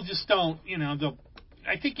 Some people just don't,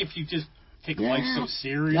 I think if you just take life so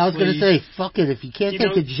seriously. I was going to say, fuck it. If you can't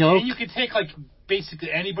take a joke. And you could take,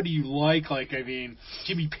 basically anybody you like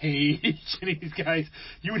Jimmy Page and these guys.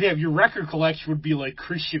 You would have, your record collection would be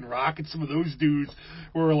Christian rock, and some of those dudes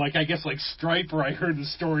were I guess Striper. I heard the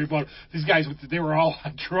story about these guys, they were all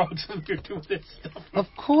on drugs when they were doing this stuff. Of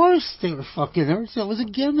course they were fucking, it was a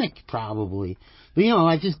gimmick, probably. But,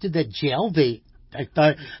 I just did that jailbait. I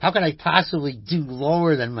thought, how could I possibly do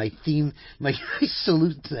lower than my theme, my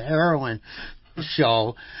Salute to Heroin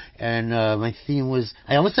show? And my theme was,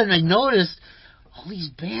 all of a sudden I noticed all these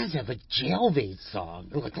bands have a jailbait song.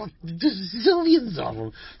 They're there's zillions of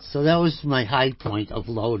them. So that was my high point of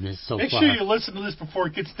lowness so far. Make sure you listen to this before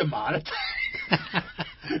it gets demonetized.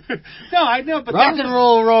 No, I know, but Rock and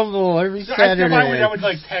Roll Rumble every Saturday. I would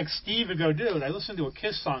text Steve and go, dude, I listened to a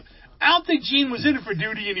Kiss song. I don't think Gene was in it for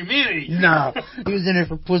duty and humanity. No, he was in it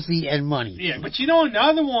for pussy and money. Yeah, but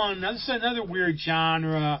another one, another weird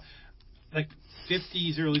genre,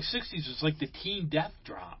 50s, early 60s, was the teen death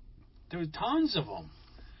drop. There were tons of them.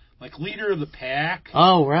 Leader of the Pack.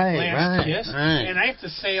 Oh, right, Last Kiss. Right. And I have to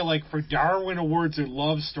say, for Darwin Awards or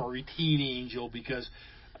Love Story, Teen Angel, because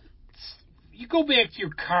you go back to your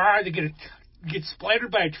car to get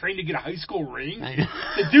splattered by a train to get a high school ring. I know.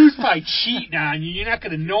 The dude's probably cheating on you. You're not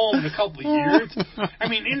going to know him in a couple of years.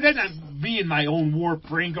 And then I'm being my own warped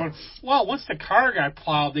brain going, well, once the car got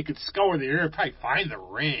plowed, they could scour the area and probably find the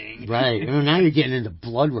ring. Right. Now you're getting into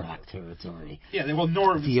blood rock territory. Yeah,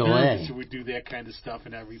 Norvis who would do that kind of stuff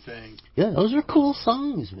and everything. Yeah, those are cool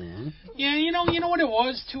songs, man. Yeah, you know what it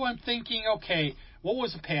was, too? I'm thinking, okay, what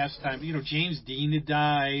was the pastime? James Dean had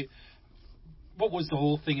died. What was the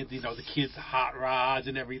whole thing of, the kids, the hot rods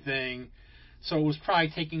and everything. So it was probably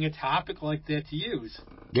taking a topic like that to use.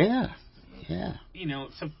 Yeah.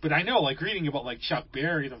 But I know, reading about, Chuck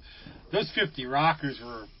Berry, those 50 Rockers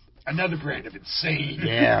were another brand of insane.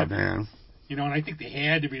 Yeah, man. You know, and I think they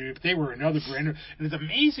had to be if they were another brand. And it's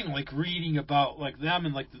amazing, like reading about like them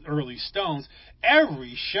and like the early Stones.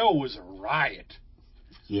 Every show was a riot.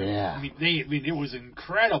 Yeah. I mean, it was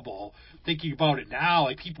incredible. Thinking about it now,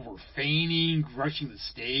 like people were fainting, rushing the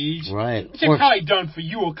stage. Right. Which I've probably done for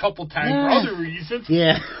you a couple times for other reasons.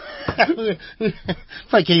 Yeah. Probably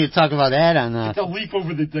can't even talk about that on They'll leap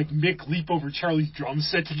over Mick leap over Charlie's drum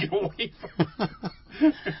set to get away from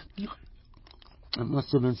him. It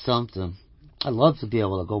must have been something. I'd love to be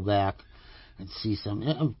able to go back and see something.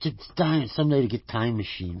 I'm just dying someday to get Time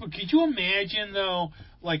Machine. Well, could you imagine, though,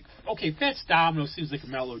 like, okay, Fats Domino seems like a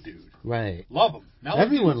mellow dude. Right. Love him. Mellow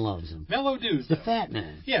Everyone dude. loves him. Mellow dude. The Fat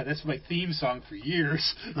Man. Yeah, that's my theme song for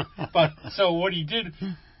years. But, so what he did,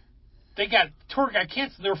 tour got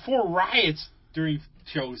canceled. There were 4 riots during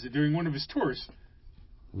shows, during one of his tours.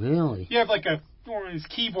 Really? You have like one of his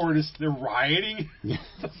keyboardists, they're rioting. Yeah.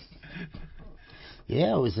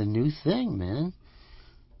 Yeah, it was a new thing, man.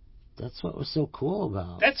 That's what was so cool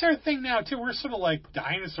about. That's our thing now too. We're sort of like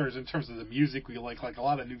dinosaurs in terms of the music we like. Like a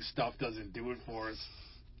lot of new stuff doesn't do it for us.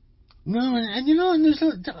 No, and you know, and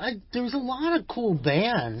there's a lot of cool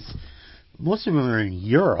bands. Most of them are in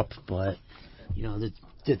Europe, but you know,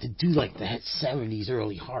 that do like the 70s,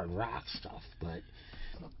 early hard rock stuff. But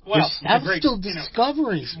I'm still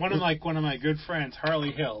discovering. One of my good friends,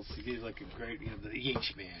 Harley Hills. He's like a great, the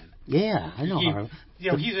EH man. Yeah, I know Harley.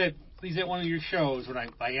 You know, he's at one of your shows when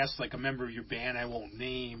I asked like a member of your band I won't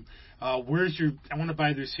name, I want to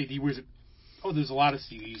buy their CD. Where's it? Oh, there's a lot of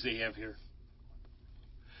CDs they have here.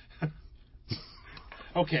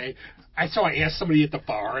 Okay, I asked somebody at the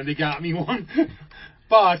bar and they got me one,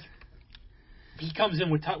 but he comes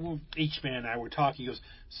in with H-Man and I were talking. He goes,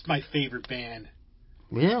 "This is my favorite band."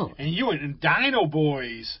 Really? And you and Dino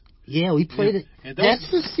Boys. Yeah, we played it. That's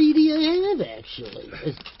the CD I have, actually.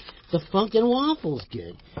 It's the Funk and Waffles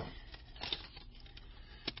gig.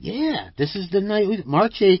 Yeah, this is the night,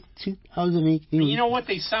 March 8th, 2018. You know what?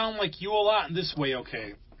 They sound like you a lot in this way,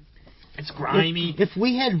 okay? It's grimy. If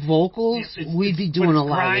we had vocals, we'd be doing a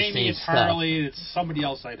lot of the same it's stuff. Harley, it's somebody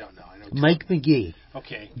else I don't know. I know Mike McGee.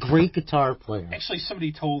 Okay. Great guitar player. Actually,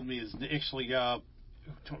 somebody told me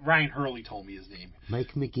Ryan Hurley told me his name.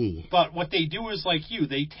 Mike McGee. But what they do is like you.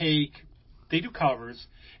 They do covers.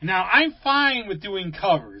 And now, I'm fine with doing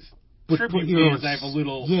covers. Tribute bands, I have a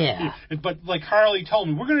little... Yeah. But like Harley told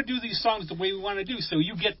me, we're going to do these songs the way we want to do. So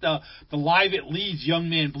you get the Live at Leeds Young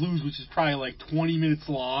Man Blues, which is probably like 20 minutes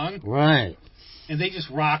long. Right. And they just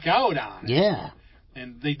rock out on it. Yeah.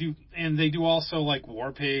 And they do also like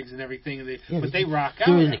War Pigs and everything. But they rock out.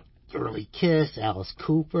 Doing the early Kiss, Alice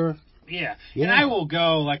Cooper. Yeah. And I will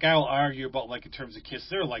I'll argue about, like, in terms of Kiss,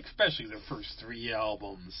 they're, like, especially their first 3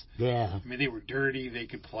 albums. Yeah. I mean, they were dirty, they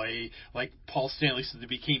could play, like, Paul Stanley said they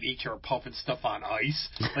became H.R. Puff and stuff on ice,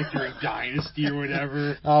 like during Dynasty or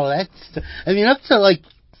whatever. Oh, up to, like,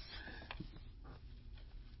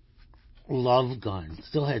 Love Gun,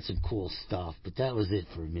 still had some cool stuff, but that was it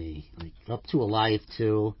for me. Like, up to Alive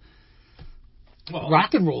 2. Well,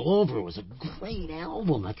 Rock and Roll Over was a great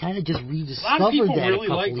album. I kind of just rediscovered that a couple years ago. A lot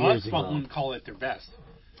of people really like call it their best.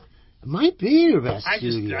 It might be their best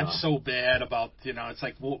studio. I'm so bad about, it's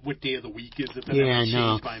like, what day of the week is it that I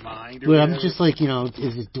change my mind? But I'm just like,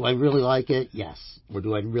 do I really like it? Yes. Or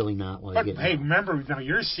do I really not like it? But hey, remember, now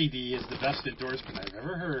your CD is the best endorsement I've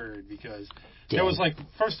ever heard, because it was like,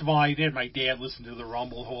 first of all, I had my dad listen to the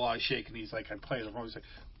Rumble, whole lot of shake, and he's like, I'd play the Rumble, he's like,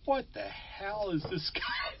 what the hell is this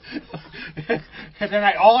guy? And then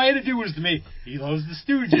all I had to do was to make, he loves the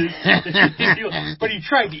Stooges, but he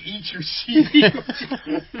tried to eat your CD,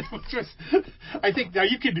 which was, I think, now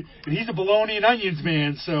you could, and he's a bologna and onions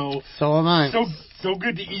man, so am I. So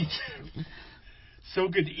good to eat. So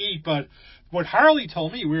good to eat, but what Harley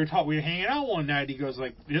told me, we were hanging out one night, he goes,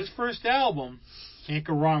 like, his first album, can't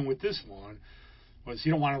go wrong with this one, was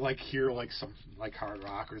you don't want to, like, hear, like, some, like, hard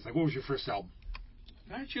rock, or it's like, what was your first album?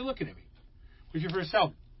 Why aren't you looking at me? What's your first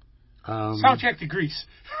album? Soundtrack to Grease.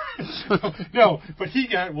 No, but he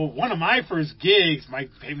got, one of my first gigs, my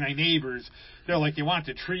neighbors, they're like, they want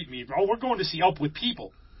to treat me. Oh, we're going to see Up with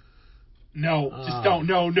People. No, just don't.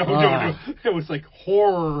 No. It was like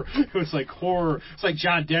horror. It's like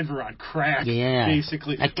John Denver on crack,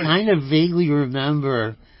 basically. I kind of vaguely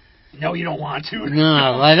remember. No, you don't want to. No,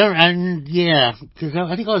 I don't. Because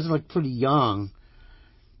I think I was like pretty young.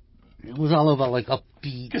 It was all about like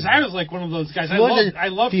upbeat. Because I was like one of those guys. I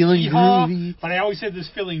love feeling groovy, but I always had this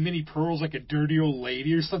feeling Minnie Pearl's like a dirty old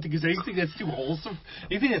lady or something. Because anything that's too wholesome,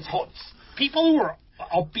 anything that's people who are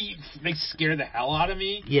upbeat, they scare the hell out of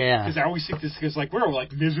me. Yeah. Because I always think this because like we're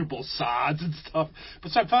like miserable sods and stuff.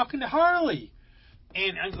 But so I'm talking to Harley,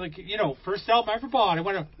 and I'm like, first album I ever bought, I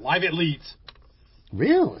went to Live at Leeds.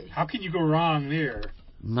 Really? How can you go wrong there?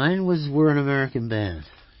 Mine was We're an American Band.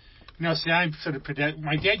 No, see, I'm sort of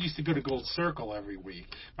my dad used to go to Gold Circle every week.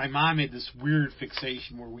 My mom had this weird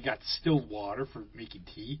fixation where we got distilled water for making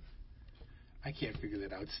tea. I can't figure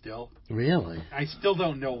that out still. Really? I still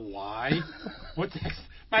don't know why.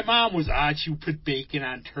 My mom was odd. She would put bacon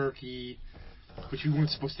on turkey, which we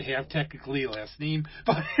weren't supposed to have technically last name,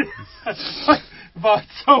 but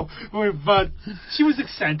she was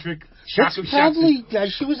eccentric. That's probably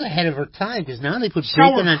she was ahead of her time because now they put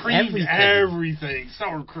bacon on everything. Everything.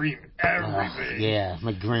 Sour cream, everything. Yeah,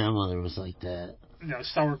 my grandmother was like that.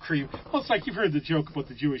 Sour cream. Well, it's like you've heard the joke about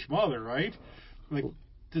the Jewish mother, right? Like,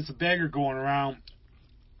 there's a beggar going around.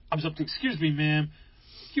 I was up to, excuse me, ma'am,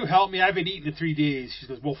 can you help me? I've been eating in 3 days. She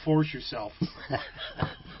goes, well, force yourself.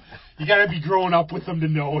 You got to be growing up with them to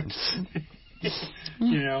know it.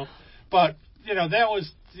 But, that was,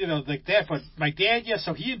 like that. But my dad,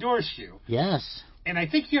 so he endorsed you. Yes. And I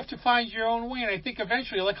think you have to find your own way. And I think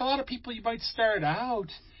eventually, like a lot of people, you might start out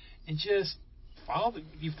and just follow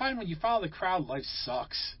you find when you follow the crowd, life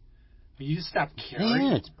sucks. I mean, you just stop caring.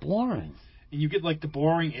 Yeah, it's boring. And you get like the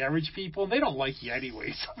boring average people, and they don't like you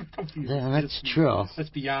anyway. That's true. Let's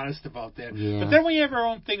be honest about that. Yeah. But then we have our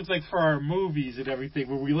own things like for our movies and everything,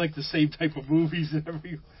 where we like the same type of movies and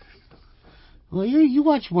everything. Well, you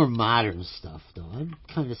watch more modern stuff, though. I'm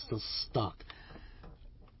kind of still stuck.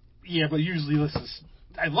 Yeah, but usually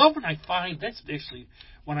I love when I find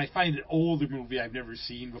an older movie I've never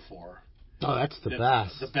seen before. Oh, that's the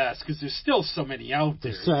best. The best, because there's still so many out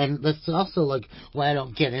there. And that's also like why I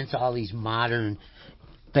don't get into all these modern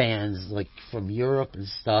bands like from Europe and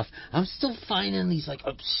stuff. I'm still finding these like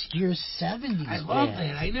obscure 70s I love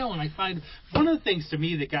bands. that. I know, and I find one of the things to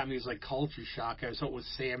me that got me was like culture shock. I saw it with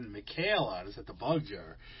Sam and Mikhail on. I was at the Bug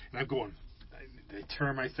Jar, and I'm going, the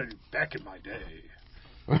term I started back in my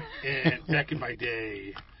day. And back in my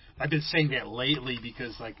day, I've been saying that lately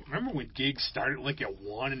because, like, remember when gigs started, like, at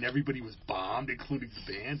 1 and everybody was bombed, including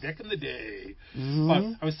the band, back in the day? Mm-hmm. But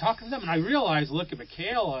I was talking to them, and I realized, look at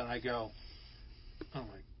Michaela, and I go, oh,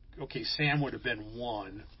 my, okay, Sam would have been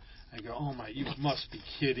 1. I go, oh, my, you must be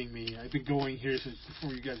kidding me. I've been going here since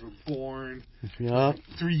before you guys were born. Yep. Like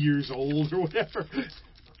 3 years old or whatever.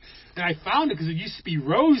 And I found it because it used to be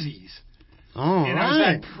Rosie's. Oh, and right. I was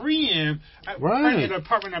at Priam, right. At an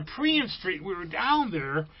apartment on Priam Street. We were down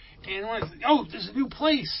there, and I was like, oh, there's a new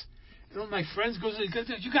place. And one of my friends goes, you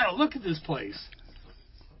got to look at this place.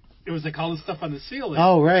 It was like all this stuff on the ceiling.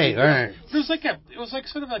 Oh, right, right. It was like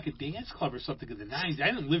sort of like a dance club or something in the 90s.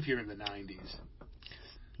 I didn't live here in the 90s.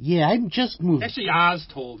 Yeah, I just moved. Actually, Oz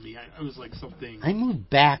told me. I was like something. I moved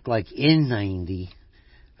back like in 90,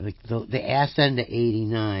 like the ass end of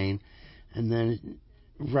 89, and then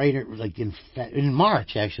right like in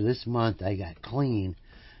March, actually, this month, I got clean,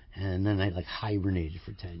 and then I like hibernated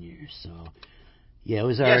for 10 years. So, yeah, it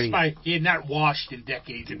was already. Yes, he had not washed in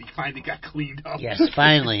decades, and he finally got cleaned up. Yes,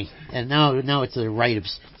 finally, and now it's a rite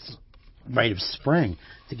of spring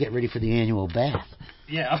to get ready for the annual bath.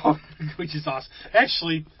 Yeah, which is awesome.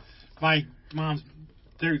 Actually, my mom's,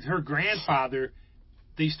 her grandfather.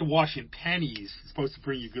 They used to wash in pennies. It's supposed to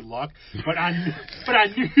bring you good luck. But on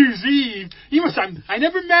New Year's Eve, I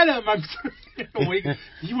never met him.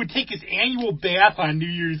 He would take his annual bath on New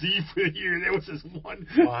Year's Eve for the year. That was his one.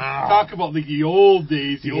 Wow. Talk about like the old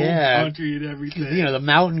days, the old country and everything. The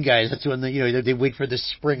mountain guys. That's when they wait for the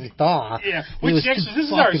spring thaw. Yeah, which actually this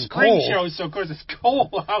is our spring show, so of course it's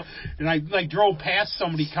cold out. And I drove past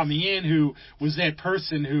somebody coming in who was that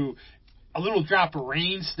person who. A little drop of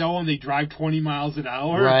rain, snow, and they drive 20 miles an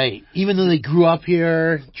hour. Right. Even though they grew up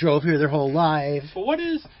here, drove here their whole life. But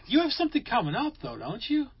you have something coming up, though, don't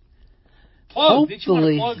you? Plug. Did you want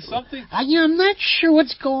to plug something? I'm not sure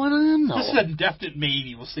what's going on, though. This is a definite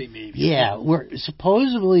maybe. We'll say maybe. Yeah, we're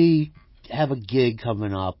supposedly have a gig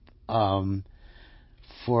coming up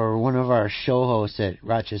for one of our show hosts at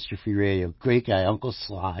Rochester Free Radio. Great guy, Uncle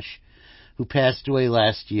Slosh, who passed away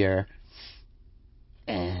last year.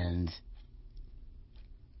 And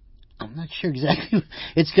I'm not sure exactly.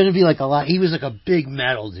 It's going to be like a lot. He was like a big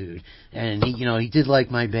metal dude, and he did like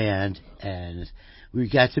my band, and we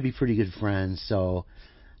got to be pretty good friends. So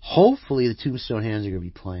hopefully the Tombstone Hands are going to be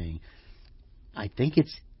playing. I think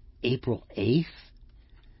it's April 8th,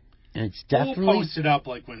 and it's definitely. We'll post it up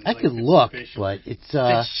like when I could look, official. But it's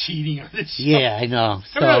That's cheating on this show. Yeah, I know.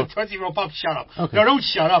 So 20-year-old pup, shut up. Okay. No, don't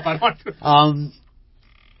shut up. I don't want to.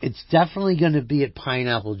 It's definitely going to be at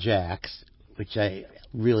Pineapple Jack's, which I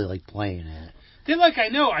really like playing at.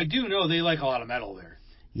 I do know they like a lot of metal there.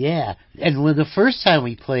 Yeah, and when the first time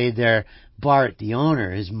we played there, Bart, the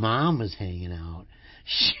owner, his mom was hanging out,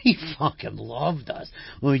 she fucking loved us.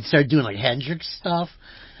 When we started doing, like, Hendrix stuff,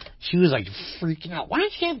 she was, like, freaking out. Why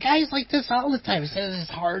don't you have guys like this all the time instead of this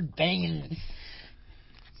hard banging?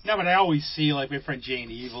 No, but I always see, like, my friend Jane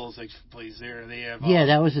Evils, like, plays there. They have... Yeah,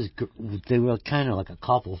 that was his... They were kind of like a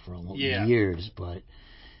couple for years, but...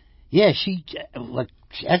 Yeah, she... like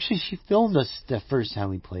actually, she filmed us the first time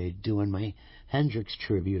we played, doing my Hendrix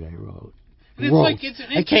tribute I wrote.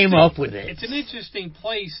 I came up with it. It's an interesting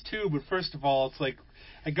place, too, but first of all, it's like...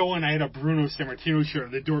 I go in, I had a Bruno Sammartino shirt,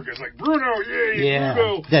 and the door goes like, Bruno, yay,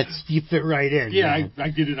 Bruno! You fit right in. Yeah,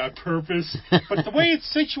 I did it on purpose. But the way it's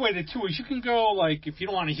situated, too, is you can go, like, if you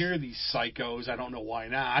don't want to hear these psychos, I don't know why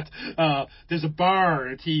not, there's a bar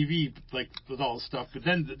and a TV, like, with all the stuff, but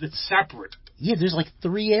then it's separate. Yeah, there's, like,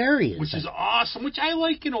 3 areas. Which is awesome, which I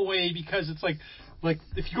like in a way, because it's like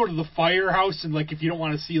if you go to the Firehouse and, like, if you don't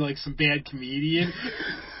want to see, like, some bad comedian.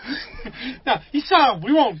 Now, he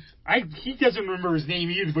doesn't remember his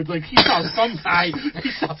name either, but, like, he saw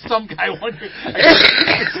some guy wondering.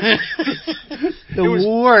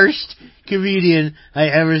 The worst comedian I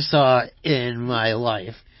ever saw in my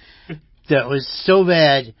life. That was so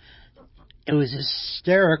bad. It was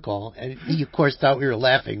hysterical. And he, of course, thought we were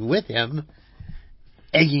laughing with him,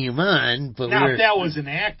 egging him on, but now if that was an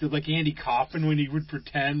actor, like Andy Kaufman when he would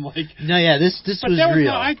pretend like... No, yeah, this was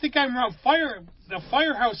real. No, I think I'm wrong. The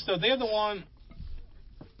Firehouse, though, they're the one...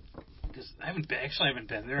 Because I haven't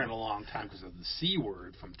been there in a long time because of the C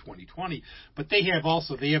word from 2020, but they have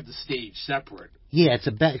the stage separate. Yeah, it's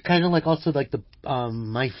kind of like also like the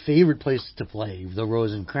my favorite place to play, the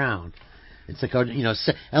Rose and Crown. It's like,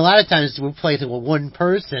 a lot of times we'll play to one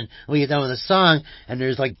person, we get done with a song, and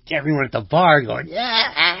there's like everyone at the bar going,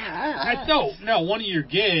 yeah. No, one of your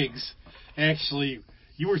gigs, actually,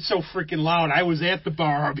 you were so freaking loud, I was at the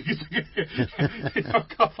bar because a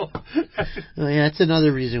couple. Oh, yeah, that's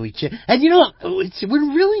another reason we check. And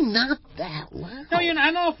we're really not that loud. No, I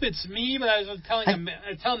don't know if it's me, but I was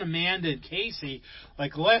telling Amanda and Casey,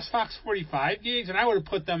 like the last Fox 45 gigs, and I would have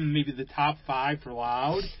put them in maybe the top 5 for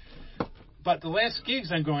loud. But the last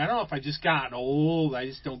gigs, I'm going, I don't know if I just got old, I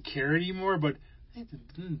just don't care anymore, but it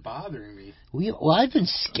didn't bother me. Well, I've been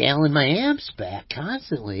scaling my amps back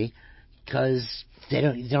constantly because they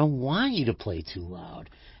don't want you to play too loud.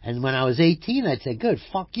 And when I was 18, I'd say, good,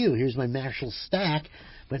 fuck you, here's my Marshall stack.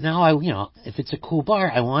 But now, if it's a cool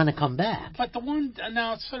bar, I want to come back. But the one,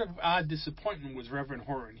 now it's sort of odd disappointment was Reverend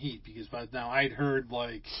Horton Heat, because by now I'd heard,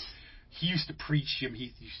 like... He used to preach him.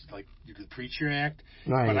 He used to, like, do the preacher act.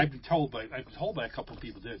 Right. But I've been told by a couple of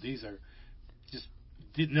people that these are just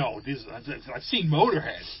I've seen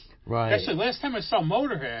Motorhead. Right. Actually, last time I saw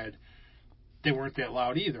Motorhead, they weren't that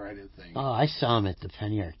loud either. I didn't think. Oh, I saw him at the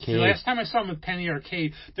Penny Arcade. The last time I saw him at Penny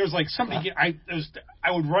Arcade, there was like somebody. I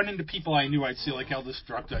would run into people I knew. I'd see like Elvis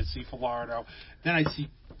Structor. I'd see Falardo. Then I'd see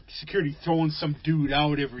security throwing some dude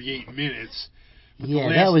out every 8 minutes.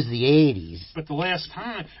 That was the 80s. But the last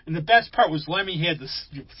time, and the best part was Lemmy had the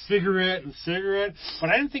cigarette, but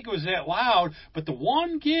I didn't think it was that loud. But the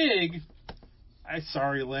one gig,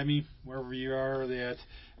 sorry Lemmy, wherever you are, that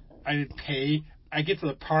I didn't pay. I get to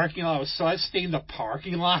the parking lot. I stayed in the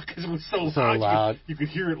parking lot because it was so loud. You could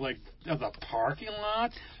hear it like in the parking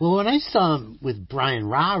lot. Well, when I saw him with Brian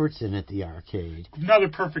Robertson at the arcade, another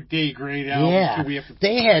perfect day, great album. Yeah,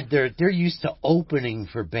 they had they're used to opening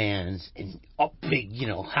for bands in big,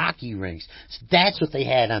 hockey rinks. So that's what they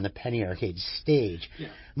had on the Penny Arcade stage. Yeah.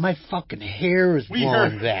 My fucking hair was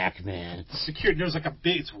blowing back, man. Security, there's like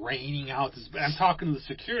it's raining out. I'm talking to the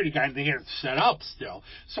security guy, and they had it set up still.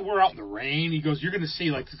 So we're out in the rain. He goes, "You're going to see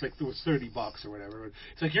it was $30 or whatever."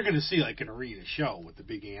 It's like you're going to see like an arena show with the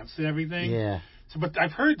big amps and everything. Yeah. So, but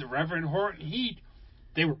I've heard the Reverend Horton Heat.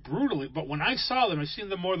 They were brutally. But when I saw them, I've seen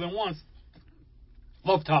them more than once.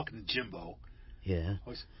 Love talking to Jimbo. Yeah.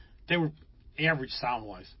 They were average sound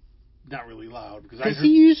wise. Not really loud because he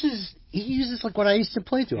uses like what I used to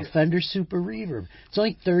play to, a Fender Super Reverb. It's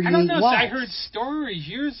only 38 I don't know. watts. I heard stories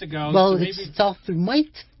years ago. Well, so it's all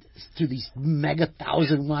through these mega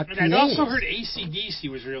 1,000-watt PAs. And I'd also heard AC/DC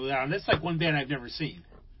was really loud. And that's like one band I've never seen.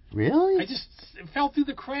 Really? It fell through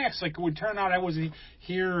the cracks. Like it would turn out I wasn't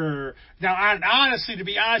here. Now, honestly, to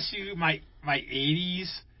be honest with you, my 80s.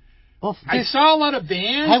 Well, I saw a lot of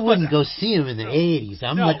bands. I wouldn't go see them in the 80s.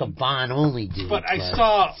 I'm like a Bon only dude. But I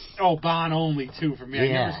saw Bon only too for me. I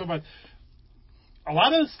never saw much. A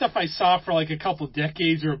lot of the stuff I saw for like a couple of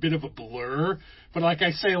decades are a bit of a blur. But like I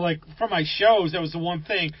say, like for my shows, that was the one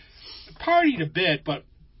thing. Partied a bit, but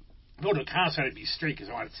go to a concert, I'd be straight because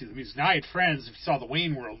I wanted to see the music. Now I had friends, if you saw the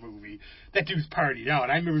Wayne World movie, that dude's partied out.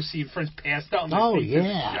 I remember seeing friends passed out in their seats at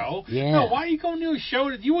the show. Yeah. No, why are you going to a show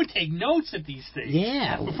that you would take notes at these things?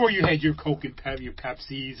 Yeah. Before you had your Coke and your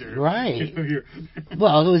Pepsis or right. Your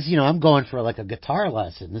Well, it was, I'm going for like a guitar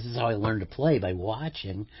lesson. This is how I learned to play, by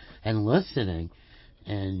watching and listening.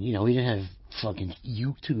 And, we didn't have fucking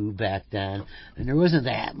YouTube back then, and there wasn't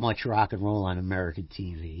that much rock and roll on American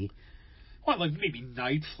TV. What, like maybe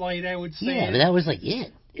Night Flight, I would say? Yeah, but that was like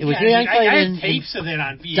it. It was Night Flight. I and had tapes of that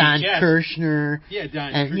on VHS. Don Kirshner. Yeah,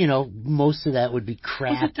 Don and, Kirshner. Most of that would be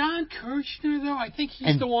crap. Was it Don Kirshner, though? I think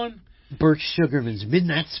he's the one. Burt Sugarman's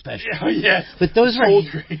Midnight Special. Oh, yes. But those were...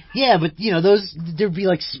 great. Yeah, but, those... There'd be,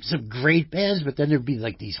 like, some great bands, but then there'd be,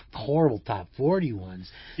 like, these horrible top 40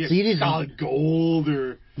 ones. Yeah, so you didn't... Solid Gold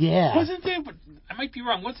or... Yeah. Wasn't there... But I might be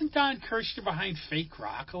wrong. Wasn't Don Kirshner behind Fake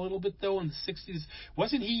Rock a little bit, though, in the 60s?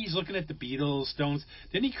 Wasn't he... He's looking at the Beatles, Stones.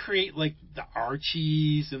 Didn't he create, like, the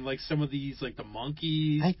Archies and, like, some of these, like, the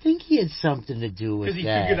Monkees? I think he had something to do with that.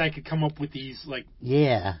 Because he figured I could come up with these, like...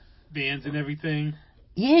 Yeah. Bands and everything.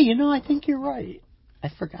 Yeah, I think you're right. I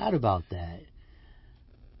forgot about that.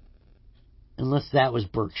 Unless that was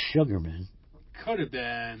Burt Sugarman. Could have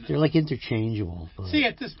been. They're like interchangeable. But... See,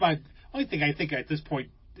 at this point, only thing I think at this point,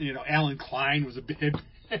 Alan Klein was a bad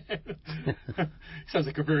sounds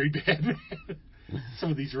like a very bad man.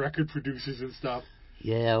 Some of these record producers and stuff.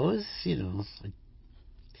 Yeah, it was,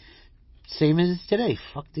 same as today.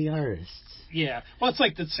 Fuck the artists. Yeah. Well, it's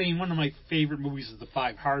like the same. One of my favorite movies is The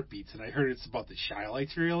Five Heartbeats, and I heard it's about the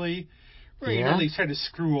Shylights, really. Where, they try to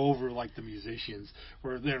screw over, like, the musicians.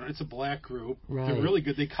 Where it's a black group. Right. They're really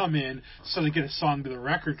good. They come in, so they get a song to the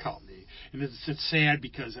record company. And it's sad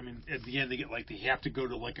because, I mean, at the end, they have to go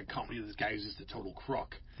to, like, a company that this guy is just a total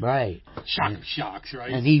crook. Right. Shock of shocks, right?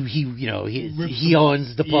 And he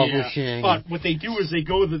owns the publishing. But what they do is they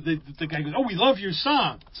go, the guy goes, oh, we love your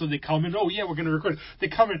song. So they come in, oh, yeah, we're going to record it. They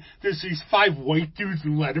come in, there's these 5 white dudes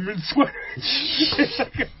in Letterman sweaters.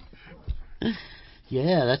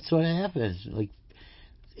 Yeah, that's what happens. Like,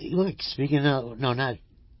 look, speaking of,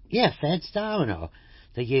 Fats Domino.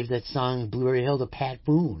 They gave that song Blueberry Hill to Pat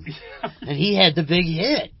Boone. And he had the big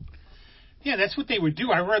hit. Yeah, that's what they would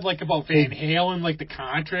do. I read, like, about Van Halen, like, the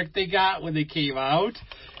contract they got when they came out.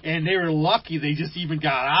 And they were lucky they just even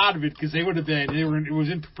got out of it because they would have been, it was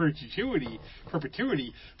in perpetuity.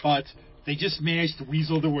 But they just managed to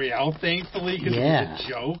weasel their way out, thankfully, because it was a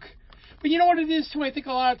joke. But you know what it is, too? I think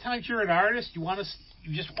a lot of times you're an artist, you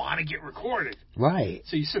just want to get recorded. Right.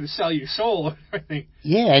 So you sort of sell your soul. I think.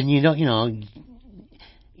 Yeah, and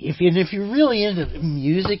if you're really into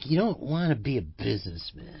music, you don't want to be a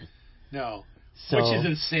businessman. No. So, which is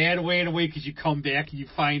a sad way in a way because you come back and you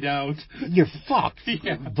find out you're fucked.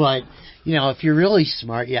 Yeah. But if you're really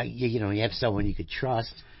smart, you have someone you could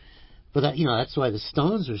trust. But that's why the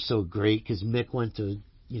Stones were so great because Mick went to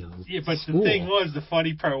but school. The thing was, the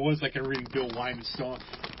funny part was, like, I reading Bill Wyman's song.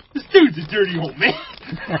 This dude's a dirty old man.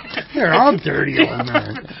 You're a dirty old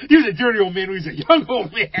man. He was a dirty old man when he was a young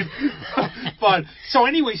old man. But, so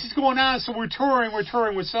anyways, it's going on, so we're touring,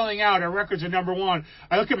 we're selling out, our records are number 1.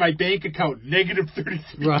 I look at my bank account, negative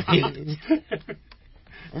 $33. Right.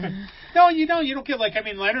 No, you don't get, like, I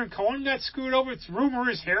mean, Leonard Cohen got screwed over. It's rumor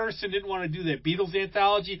is Harrison didn't want to do that Beatles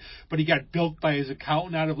anthology, but he got bilked by his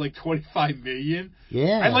accountant out of, like, $25 million.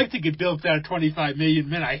 Yeah. I'd like to get bilked out of $25 million,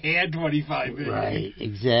 man. I had $25 million. Right,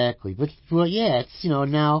 exactly. But, it's,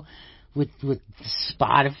 now with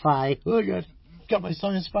Spotify, I got my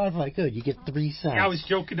song on Spotify. Good, you get 3 cents. I was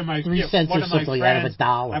joking to my 3 cents one or of my something friends,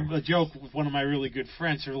 out of $1. I'm a joke with one of my really good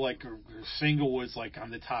friends. Her single was like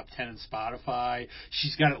on the top 10 in Spotify.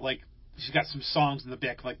 She's got some songs in the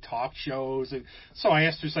back of like talk shows, and so I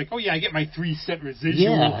asked her, it's like, oh yeah, I get my 3-cent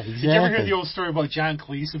residual. Yeah, exactly. Did you ever hear the old story about John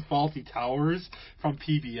Cleese and Faulty Towers from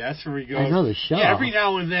PBS, where he goes, I know the show. Yeah, every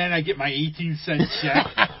now and then I get my 18-cent check.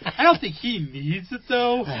 I don't think he needs it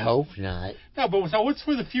though. I hope not. No, but so what's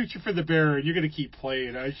for the future for the Baron? You're gonna keep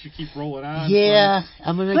playing. I should keep rolling on. Yeah,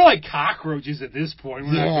 I'm gonna. We're like cockroaches at this point.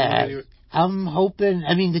 We're not really... I'm hoping.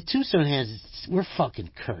 I mean, the Tucson we're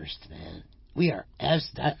fucking cursed, man. We are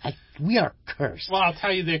we are cursed. Well, I'll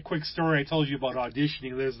tell you that quick story I told you about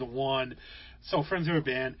auditioning. There's the one. So friends of a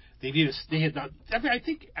band, I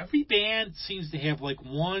think every band seems to have like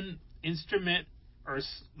one instrument or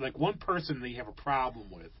like one person they have a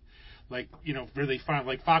problem with. Like, where they find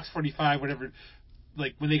like Fox 45, whatever.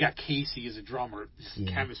 Like when they got Casey as a drummer,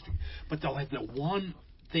 chemistry. But they'll have the one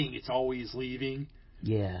thing it's always leaving.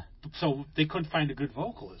 Yeah. So they couldn't find a good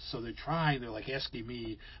vocalist. So they're trying. They're like asking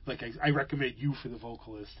me, like, I recommend you for the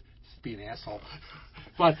vocalist. Just be an asshole.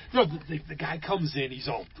 But no, the guy comes in. He's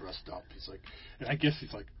all dressed up. He's like, and I guess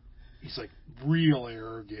he's like, he's like real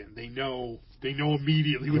arrogant. They know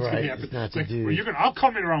immediately what's going to happen. It's not It's the like, dude. well, I'll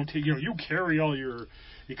come in around. You carry all your.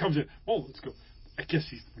 He comes in. Oh, let's go. I guess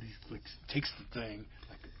he like takes the thing.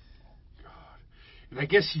 Like, oh God. And I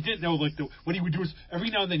guess he didn't know like what he would do is every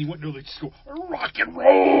now and then he wouldn't know like just go rock and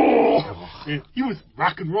roll. And he was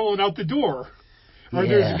rock and rolling out the door. Or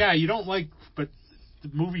there's a guy you don't like, but the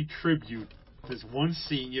movie Tribute. There's one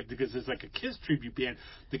scene because there's like a Kiss tribute band.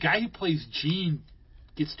 The guy who plays Gene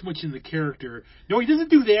gets too much in the character. No, he doesn't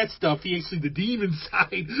do that stuff. He actually, the demon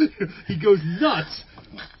side, he goes nuts.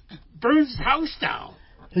 Burns his house down.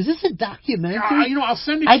 Is this a documentary? I'll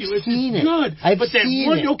send it to you. I've seen it. Good. I've but that seen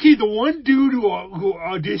one, it. okay, the one dude who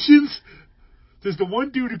auditions. There's the one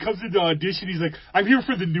dude who comes into audition. He's like, "I'm here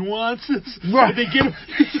for the nuances." Right. And they get him.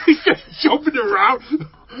 He's just jumping around.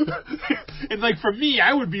 And like for me,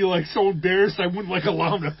 I would be like so embarrassed I wouldn't like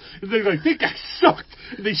allow him to. And they're like, "That guy sucked."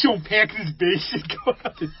 And they show him packing his bass and going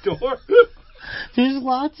out the door. There's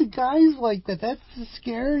lots of guys like that. That's the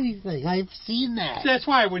scary thing. I've seen that. That's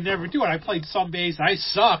why I would never do it. I played some bass. I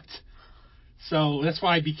sucked. So that's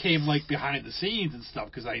why I became like behind the scenes and stuff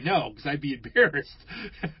because I'd be embarrassed.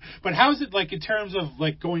 But how's it like in terms of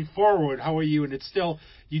like going forward? How are you? And it's still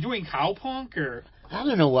you doing cowpunk or? I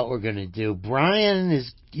don't know what we're gonna do. Brian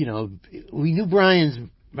is, we knew Brian's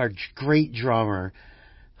our great drummer,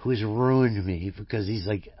 who has ruined me because he's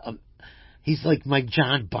like my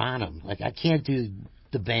John Bonham. Like I can't do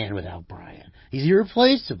the band without Brian. He's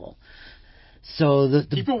irreplaceable. So the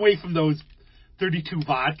keep away from those 32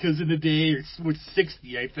 vodkas in a day, or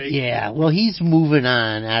 60, I think. Yeah, well, he's moving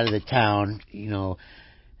on out of the town,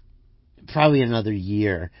 probably another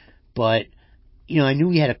year. But, I knew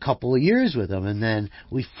we had a couple of years with him, and then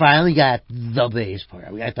we finally got the bass player.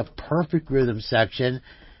 We got the perfect rhythm section.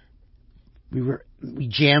 We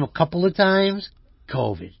jam a couple of times,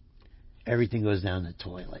 COVID. Everything goes down the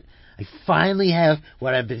toilet. I finally have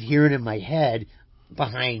what I've been hearing in my head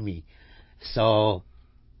behind me. So...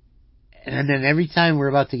 And then every time we're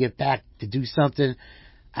about to get back to do something,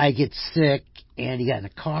 I get sick. Andy got in a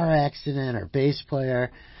car accident, our bass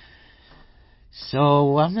player.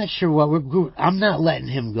 So I'm not sure what I'm not letting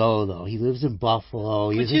him go, though. He lives in Buffalo.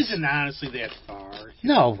 Which isn't honestly that far.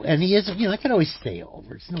 No, and he is, I can always stay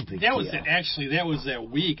over. It's no big deal. That was that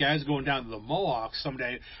week. I was going down to the Mohawks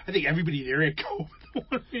someday. I think everybody there had COVID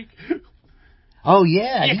one week. Oh,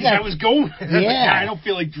 yeah. Yeah, because I was going. Yeah. I don't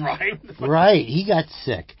feel like driving. Right. He got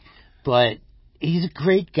sick. But he's a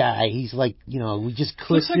great guy. He's like, we just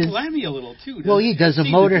clicked. Looks like Lemmy a little, too. Well, he does a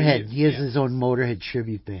Motorhead. He has his own Motorhead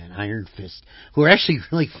tribute band, Iron Fist, who are actually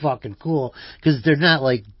really fucking cool because they're not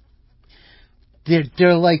like,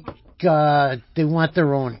 they're like, they want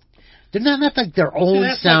their own, they're not like their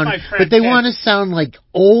own sound, like but they want to sound like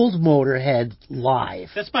old Motorhead live.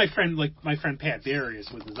 That's my friend Pat Darius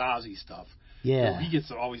with his Ozzy stuff. Yeah. He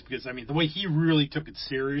gets always, because, the way he really took it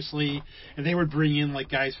seriously, and they would bring in, like,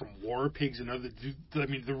 guys from War Pigs and other,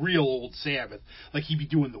 the real old Sabbath. Like, he'd be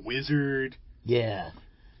doing The Wizard. Yeah.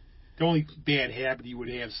 The only bad habit he would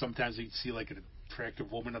have, sometimes he'd see, like, an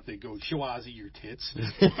attractive woman up there go, show Ozzy your tits.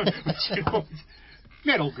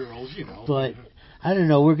 Metal girls, But, I don't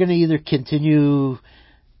know, we're going to either continue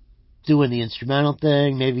doing the instrumental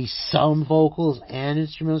thing, maybe some vocals and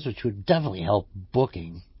instrumentals, which would definitely help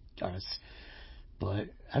booking us. But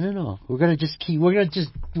I don't know. We're gonna just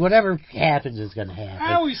whatever happens is gonna happen.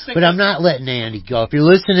 I always think but I'm not letting Andy go. If you're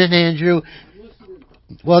listening, Andrew.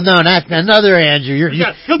 Well, no, not another Andrew.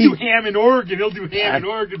 He'll do Hammond organ. He'll do Hammond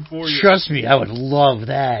organ for you. Trust me, I would love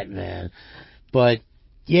that, man. But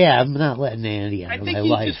yeah, I'm not letting Andy out of my life.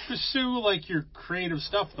 I think you just pursue like your creative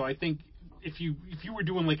stuff, though. I think if you were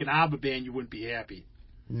doing like an ABBA band, you wouldn't be happy.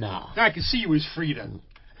 No. Now I can see you as Frida.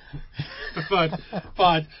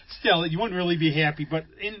 but still, you wouldn't really be happy. But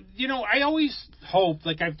I always hope,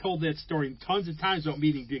 like I've told that story tons of times about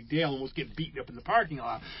meeting Dick Dale, almost getting beaten up in the parking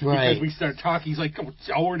lot right. because we started talking. He's like, an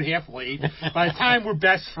hour and a half late. By the time we're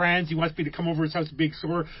best friends, he wants me to come over his house, big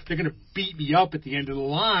sore. They're gonna beat me up at the end of the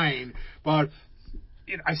line. But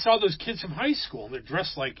I saw those kids from high school, and they're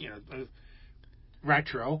dressed like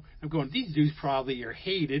retro. I'm going, these dudes probably are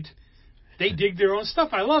hated. They dig their own stuff.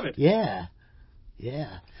 I love it. Yeah.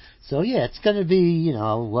 So, yeah, it's going to be,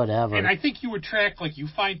 whatever. And I think you attract, like, you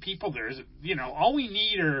find people, all we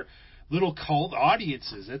need are little cult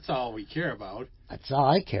audiences. That's all we care about. That's all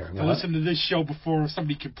I care about. To listen to this show before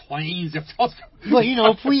somebody complains. Well,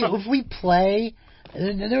 if we play,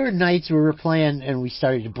 and there were nights where we were playing and we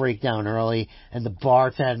started to break down early, and the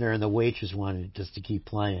bartender and the waitress wanted us to keep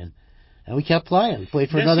playing. And we kept playing. We played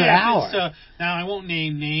for another hour. Now, I won't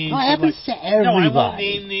name names. No, it happens to everybody. No, I won't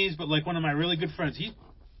name names, but like one of my really good friends, he's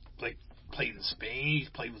like played in Spain. He's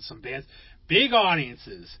played with some bands, big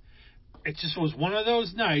audiences. It just was one of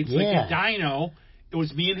those nights, like in Dino. It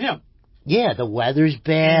was me and him. Yeah, the weather's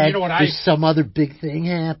bad. You know what, there's some other big thing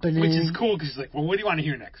happening, which is cool because he's like, well, what do you want to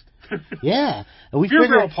hear next? Yeah, and we Beer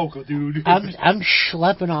Barrel Polka, dude. I'm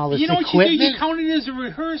schlepping all this equipment. What you do? You count it as a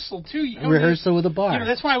rehearsal too. A rehearsal with a bar.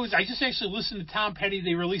 That's why I just actually listened to Tom Petty.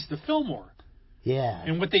 They released the Fillmore. Yeah.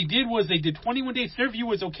 And what they did was they did 21 days. Their view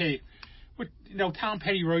was okay. But, Tom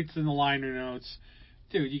Petty writes in the liner notes,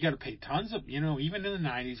 dude, you got to pay tons of, even in the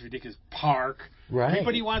 90s, ridiculous. Park. Right.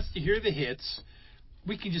 Everybody wants to hear the hits.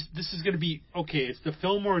 We can this is going to be, okay, it's the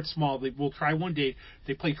Fillmore, it's small. We'll try one date.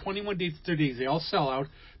 They play 21 dates, 30 days. They all sell out.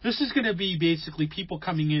 This is going to be basically people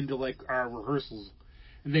coming into, like, our rehearsals.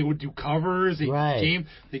 And they would do covers. They game.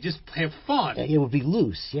 They just have fun. It would be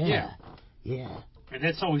loose, yeah. And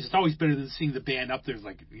it's always better than seeing the band up there. It's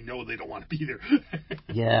like, they don't want to be there.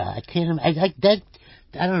 Yeah, I can't.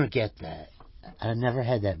 I don't get that. I never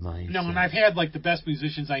had that mindset. No, and I've had like the best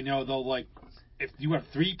musicians I know. They'll like, if you have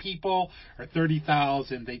 3 people or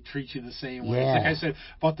 30,000, they treat you the same way. Yeah. It's like I said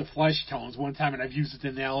about the Flesh Tones one time, and I've used it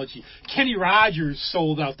as an analogy. Kenny Rogers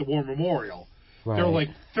sold out the War Memorial. Right. There were like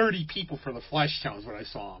 30 people for the Flesh Tones when I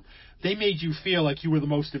saw them. They made you feel like you were the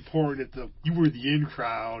most important you were the in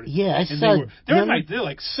crowd. Yeah, I saw.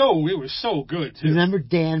 It was so good too. Remember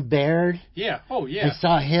Dan Baird? Yeah. Oh yeah. I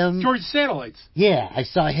saw him. George Satellites. Yeah, I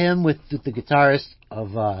saw him with the guitarist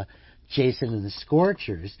of Jason and the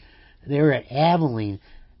Scorchers. They were at Abilene,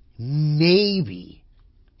 maybe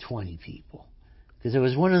 20 people. Because it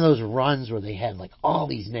was one of those runs where they had like all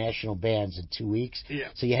these national bands in 2 weeks. Yeah.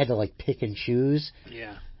 So you had to like pick and choose.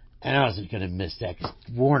 Yeah. And I wasn't going to miss that because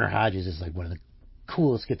Warner Hodges is like one of the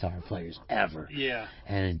coolest guitar players ever. Yeah.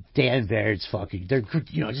 And Dan Baird's they're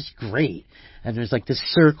just great. And there's like this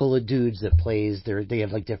circle of dudes that plays. They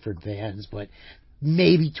have like different bands, but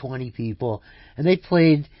maybe 20 people. And they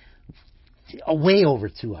played way over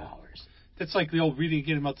 2 hours. That's like the old reading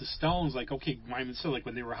again about the Stones. Like, okay, Wyman said, like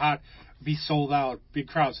when they were hot, be sold out, big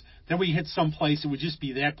crowds. Then we hit some place, it would just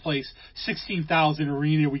be that place, 16,000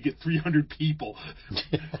 arena, we get 300 people.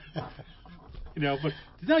 But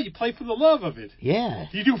no, you play for the love of it. Yeah.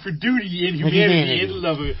 You do for duty and humanity and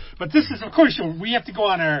love of it. But this is, of course, we have to go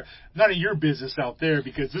on none of your business out there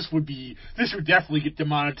because this would definitely get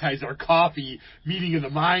demonetized. Our coffee meeting of the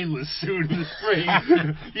mindless soon in the spring.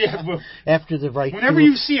 Yeah. Well, after the right. Whenever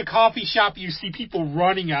you see a coffee shop, you see people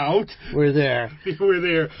running out. We're there. We're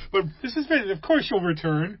there. But this has been, of course, you'll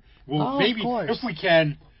return. Well, maybe if we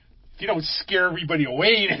can. You don't scare everybody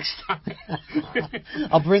away next time.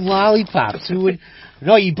 I'll bring lollipops.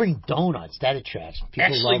 No, you bring donuts. That attracts people.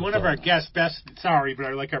 Actually, one of our guests, our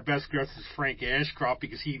best guest is Frank Ashcroft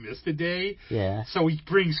because he missed a day. Yeah. So he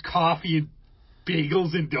brings coffee and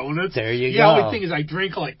bagels and donuts. There you go. The only thing is I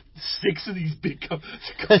drank like 6 of these big cups.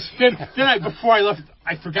 then before I left,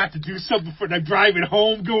 I forgot to do something and I'm driving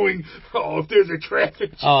home going, if there's a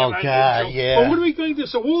traffic jam. Oh, God, yeah. But what are we going to do?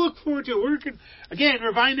 So we'll look forward to it. Again,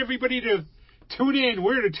 remind everybody to tune in.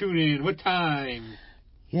 Where to tune in? What time?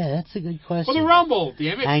 Yeah, that's a good question. Well, the Rumble,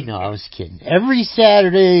 damn it. I know, I was kidding. Every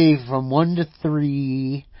Saturday from 1 to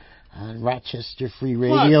 3 on Rochester Free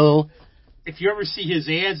Radio. Plus, if you ever see his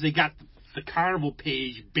ads, they got the Carnival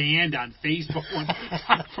page banned on Facebook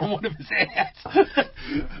from one of his ads.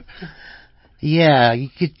 Yeah, you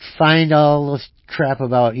could find all this crap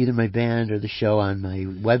about either my band or the show on my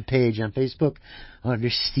webpage on Facebook under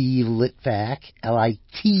Steve Litvak,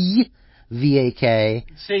 Litvak.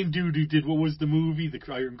 Same dude who did, what was the movie, The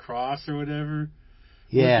Iron Cross or whatever?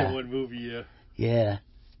 Yeah. What was that one movie, yeah. Yeah.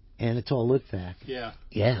 Anatole Litvak. Yeah.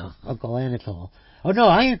 Yeah, Uncle Anatole. Oh, no,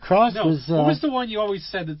 Iron Cross was... what was the one you always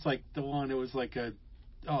said that's like the one, it was like a...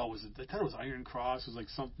 Oh, was it? I thought it was Iron Cross. It was like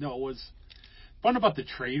some... No, it was one about the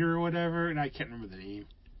traitor or whatever, and I can't remember the name.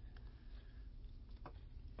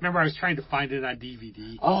 Remember, I was trying to find it on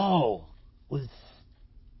DVD. Oh, with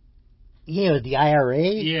the IRA?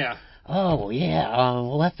 Yeah. Oh, yeah.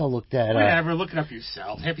 We'll have to look that up. Whatever, look it up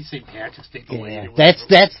yourself. Happy St. Patrick's Day. Yeah.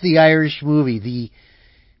 That's the Irish movie. The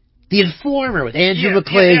Informer with Andrew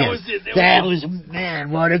McClagan. That was, man,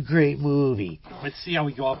 what a great movie. Let's see how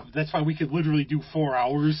we go off. That's why we could literally do 4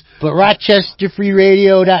 hours. But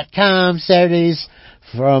RochesterFreeRadio.com, Saturdays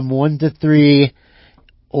from 1 to 3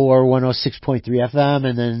 or 106.3 FM,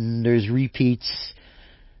 and then there's repeats.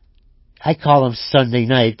 I call them Sunday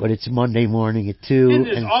night, but it's Monday morning at 2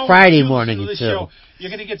 and Friday morning at 2. Show,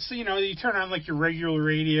 you're going to get, you turn on like your regular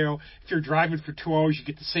radio. If you're driving for 2 hours, you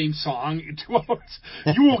get the same song in 2 hours.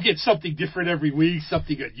 You will get something different every week,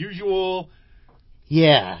 something unusual.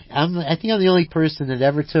 Yeah, I think I'm the only person that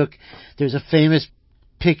ever took, there's a famous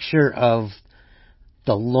picture of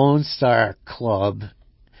the Lone Star Club,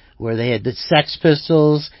 where they had the Sex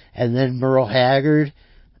Pistols and then Merle Haggard.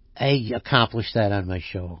 I accomplished that on my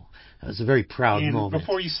show. It was a very proud moment.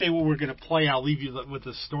 Before you say what we're going to play, I'll leave you with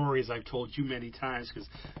the stories I've told you many times, because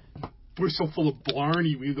we're so full of blarney,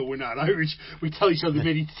 even though we're not Irish. We tell each other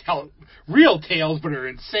many real tales, but are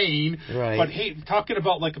insane. Right. But hey, talking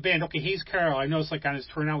about like a band, okay, Hayes Carroll, I noticed like on his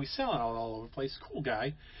tour now, he's selling out all over the place. Cool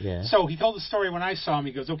guy. Yeah. So he told the story when I saw him.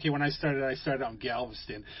 He goes, okay, when I started out in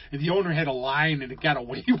Galveston, and the owner had a line, and it got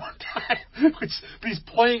away one time. But he's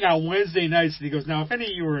playing on Wednesday nights, and he goes, now, if any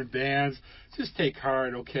of you are in bands, just take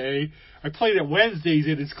heart, okay? I played at Wednesdays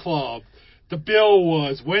at his club. The bill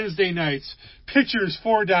was Wednesday nights, pitchers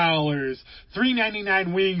 $4,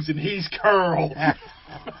 $3.99 wings, and Hayes Carl.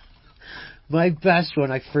 My best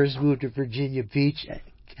when I first moved to Virginia Beach, I'll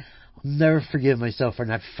never forgive myself for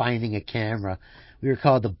not finding a camera. We were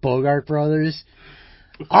called the Bogart Brothers.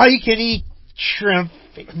 All you can eat shrimp,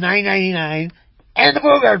 $9.99, and the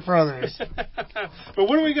Bogart Brothers. But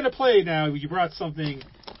what are we going to play now? You brought something.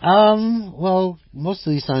 Well, most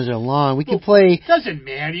of these songs are long. We can play Doesn't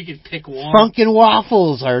matter. You can pick one. Funkin'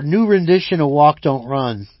 Waffles, our new rendition of Walk Don't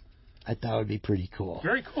Run. I thought it would be pretty cool.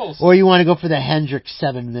 Very cool. Or you want to go for the Hendrix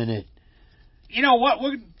 7-minute. You know what?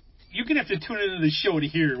 You're going to have to tune into the show to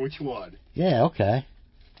hear which one. Yeah, okay.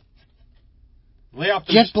 Lay off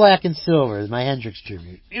the Jet Black and Silver, my Hendrix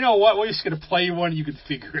tribute. You know what? We're just going to play you one. You can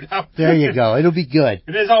figure it out. There you go. It'll be good.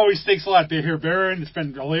 And as always, thanks a lot to here, Baron. It's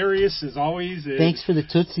been hilarious as always. Thanks for the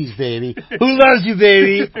Tootsies, baby. Who loves you,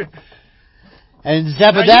 baby? And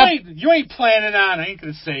Zappadap. You ain't planning on. I ain't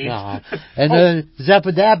going to say it. Nah. And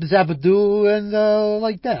Zappadap, Zappadoo, and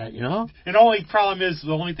like that, you know? And the only problem is,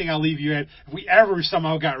 the only thing I'll leave you at, if we ever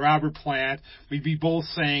somehow got Robert Plant, we'd be both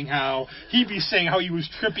saying he'd be saying how he was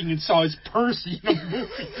tripping and saw his purse in a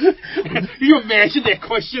movie. Can you imagine that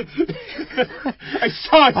question? I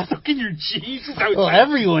saw it stuck in your jeans. Well,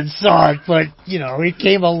 everyone saw it, but, it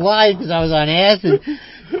came alive because I was on acid.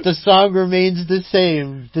 The song remains the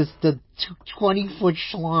same. The 20-foot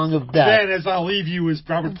schlong of death. Then, as I'll leave you, as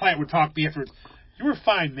Robert Plant would talk to me afterwards, you were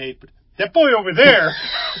fine, mate, but that boy over there.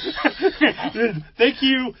 Thank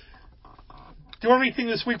you. Do anything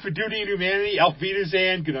this week for duty and humanity. Auf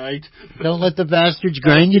Wiedersehen. Good night. Don't let the bastards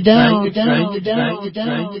grind you down. Grind you down. Grind you down.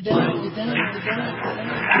 Grind you down.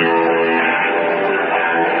 Grind you down.